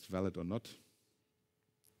whether it's valid or not?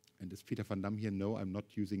 And is Peter van Dam here? No, I'm not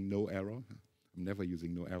using no error. I'm never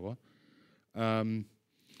using no error.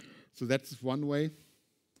 So that's one way.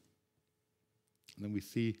 And then we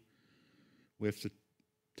see we have the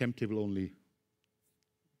temp table only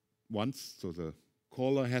once. So the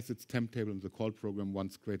caller has its temp table and the call program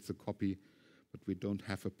once creates a copy, but we don't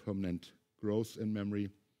have a permanent growth in memory.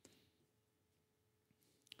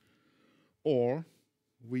 Or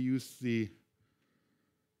we use the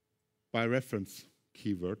by reference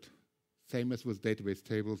keyword, same as with database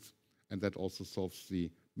tables, and that also solves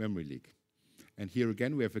the memory leak. And here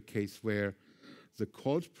again, we have a case where the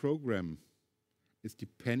called program is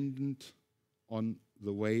dependent on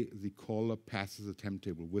the way the caller passes a temp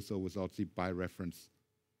table, with or without the by reference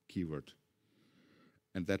keyword.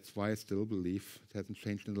 And that's why I still believe, it hasn't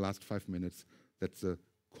changed in the last 5 minutes, that the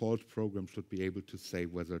called program should be able to say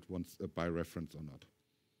whether it wants a by reference or not.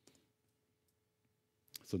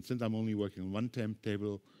 So since I'm only working on one temp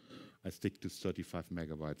table, I stick to 35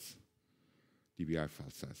 megabytes DBI file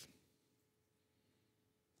size.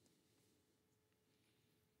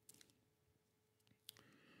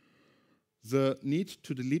 The need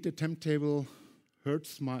to delete a temp table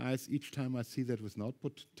hurts my eyes each time I see that with an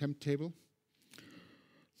output temp table.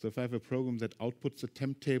 So if I have a program that outputs a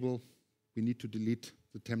temp table, we need to delete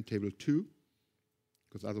the temp table too,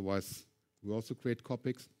 because otherwise we also create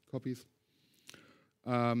copies.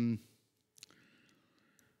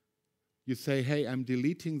 You say, hey, I'm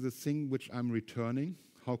deleting the thing which I'm returning.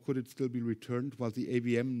 How could it still be returned? Well, the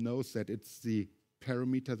AVM knows that it's the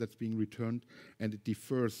parameter that's being returned, and it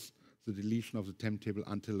defers the deletion of the temp table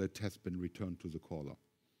until it has been returned to the caller.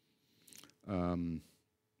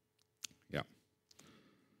 Yeah.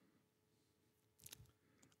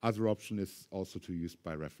 Other option is also to use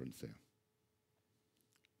by reference there.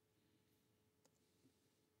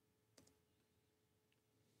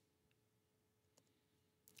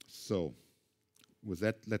 So, with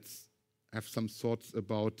that, let's have some thoughts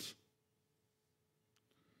about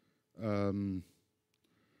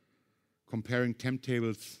comparing temp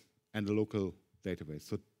tables and the local database.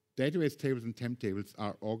 So database tables and temp tables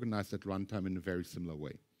are organized at runtime in a very similar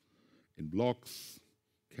way. In blocks,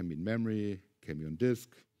 can be in memory, can be on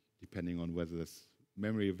disk, depending on whether there's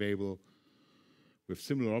memory available. We have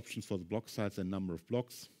similar options for the block size and number of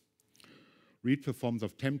blocks. Read performance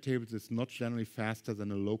of temp tables is not generally faster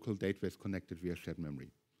than a local database connected via shared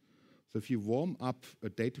memory. So if you warm up a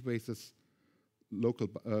database's local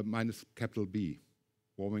minus capital B,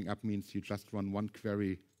 warming up means you just run one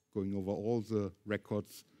query going over all the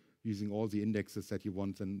records, using all the indexes that you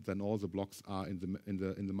want, and then all the blocks are in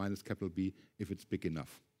the minus capital B if it's big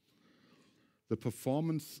enough. The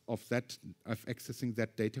performance of accessing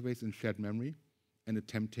that database in shared memory and a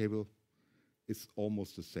temp table is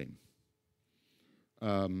almost the same.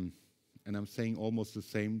 And I'm saying almost the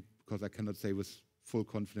same because I cannot say with full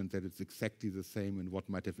confidence that it's exactly the same and what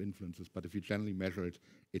might have influences. But if you generally measure it,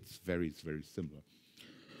 it's very similar.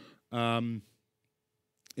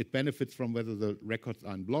 It benefits from whether the records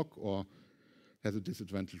are in block or has a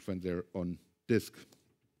disadvantage when they're on disk.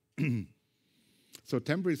 So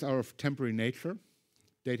temporaries are of temporary nature.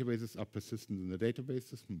 Databases are persistent in the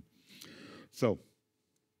databases. So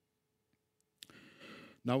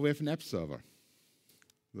now we have an app server.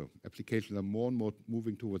 So applications are more and more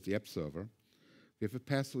moving towards the app server. We have a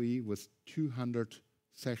PaaS with 200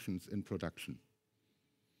 sessions in production.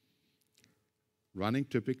 Running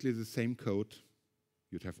typically the same code.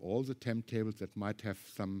 You'd have all the temp tables that might have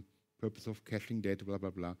some purpose of caching data, blah, blah,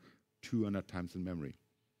 blah, 200 times in memory.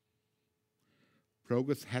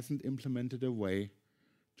 Progress hasn't implemented a way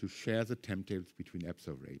to share the temp tables between app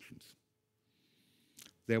server agents.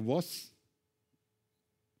 There was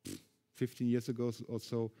 15 years ago or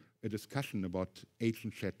so a discussion about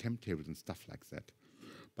agent shared temp tables and stuff like that,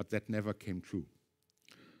 but that never came true.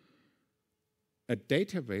 A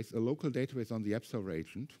database, a local database on the app server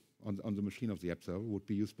agent, on the machine of the app server, would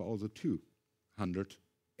be used by all the 200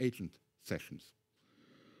 agent sessions.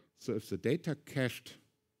 So if the data cached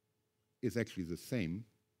is actually the same,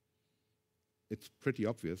 it's pretty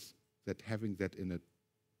obvious that having that in a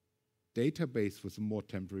database with a more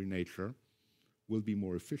temporary nature will be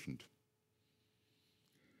more efficient.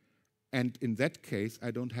 And in that case,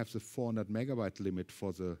 I don't have the 400 megabyte limit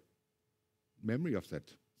for the memory of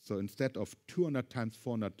that. So instead of 200 times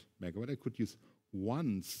 400 megabyte, I could use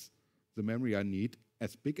once the memory I need,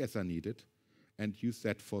 as big as I need it, and use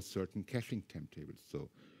that for certain caching temp tables. So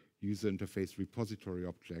user interface repository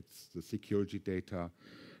objects, the security data,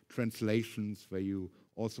 translations, where you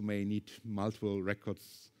also may need multiple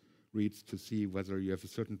records reads to see whether you have a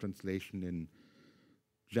certain translation in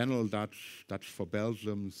general Dutch, Dutch for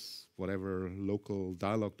Belgium's, whatever local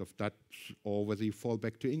dialect of Dutch, or whether you fall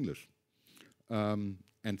back to English,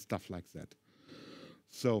 and stuff like that.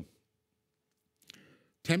 So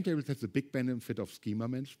temp tables has a big benefit of schema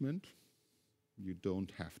management. You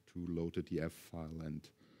don't have to load a DF file, and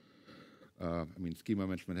I mean, schema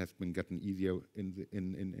management has been gotten easier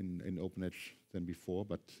in OpenEdge than before,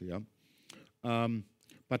 but yeah.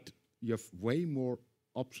 But you have way more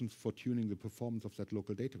options for tuning the performance of that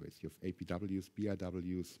local database. You have APWs,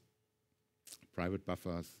 BIWs, private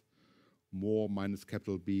buffers, more minus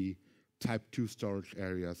capital B, type 2 storage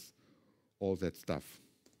areas, all that stuff.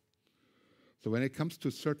 So when it comes to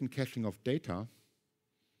certain caching of data,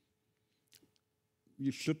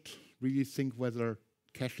 you should really think whether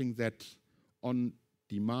caching that on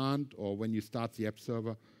demand or when you start the app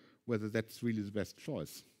server, whether that's really the best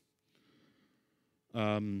choice.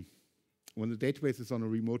 When the database is on a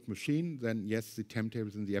remote machine, then yes, the temp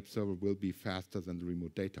tables in the app server will be faster than the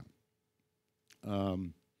remote data.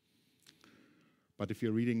 But if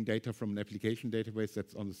you're reading data from an application database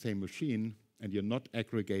that's on the same machine, and you're not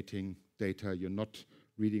aggregating data, you're not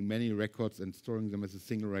reading many records and storing them as a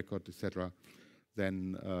single record, etc.,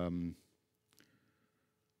 then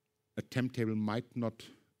a temp table might not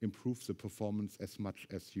improve the performance as much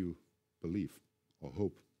as you believe or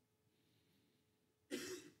hope.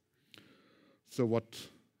 So what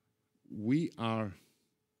we are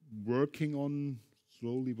working on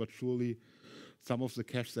slowly but surely, some of the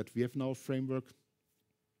cache that we have in our framework,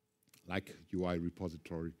 like UI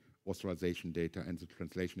repository, authorization data, and the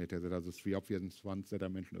translation data, that are the three obvious ones that I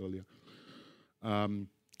mentioned earlier.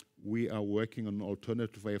 We are working on an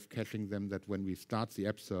alternative way of caching them, that when we start the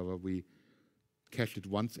app server, we cache it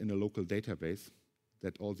once in a local database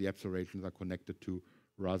that all the app server agents are connected to,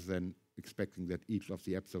 rather than expecting that each of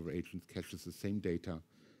the app server agents caches the same data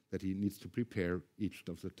that he needs to prepare each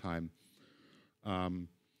of the time.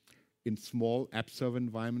 In small app server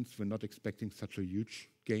environments, we're not expecting such a huge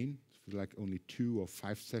gain. If like only 2 or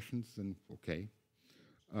 5 sessions, then okay.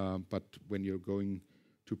 But when you're going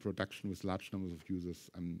to production with large numbers of users,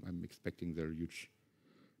 I'm expecting there a huge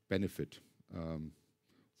benefit so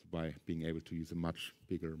by being able to use a much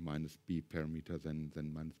bigger minus B parameter than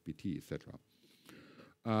minus BT, etc.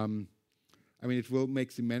 I mean, it will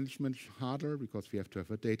make the management harder because we have to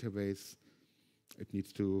have a database. It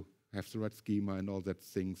needs to have the right schema and all that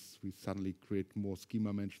things. We suddenly create more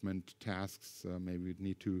schema management tasks. Maybe we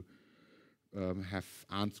need to have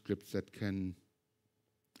ARN scripts that can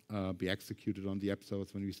be executed on the app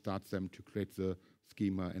servers when we start them to create the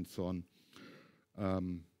schema and so on.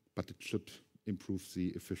 But it should improve the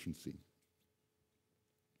efficiency.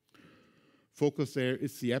 Focus there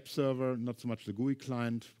is the app server, not so much the GUI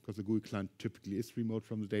client, because the GUI client typically is remote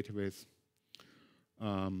from the database.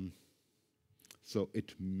 So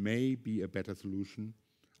it may be a better solution.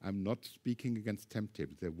 I'm not speaking against temp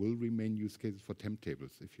tables. There will remain use cases for temp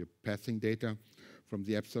tables. If you're passing data from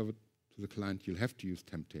the app server to the client, you'll have to use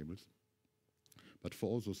temp tables. But for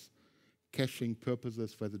all those caching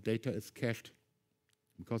purposes where the data is cached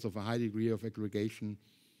because of a high degree of aggregation,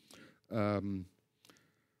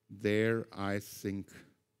 there I think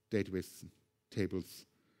database tables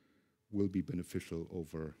will be beneficial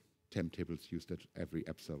over temp tables used at every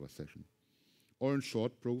app server session. Or in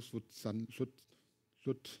short, pros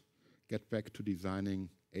should get back to designing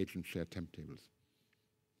agent shared temp tables.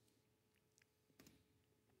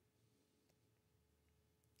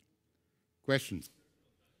 Questions?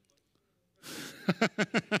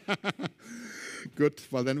 Good.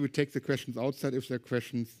 Well, then we take the questions outside if there are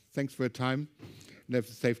questions. Thanks for your time and have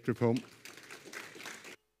a safe trip home.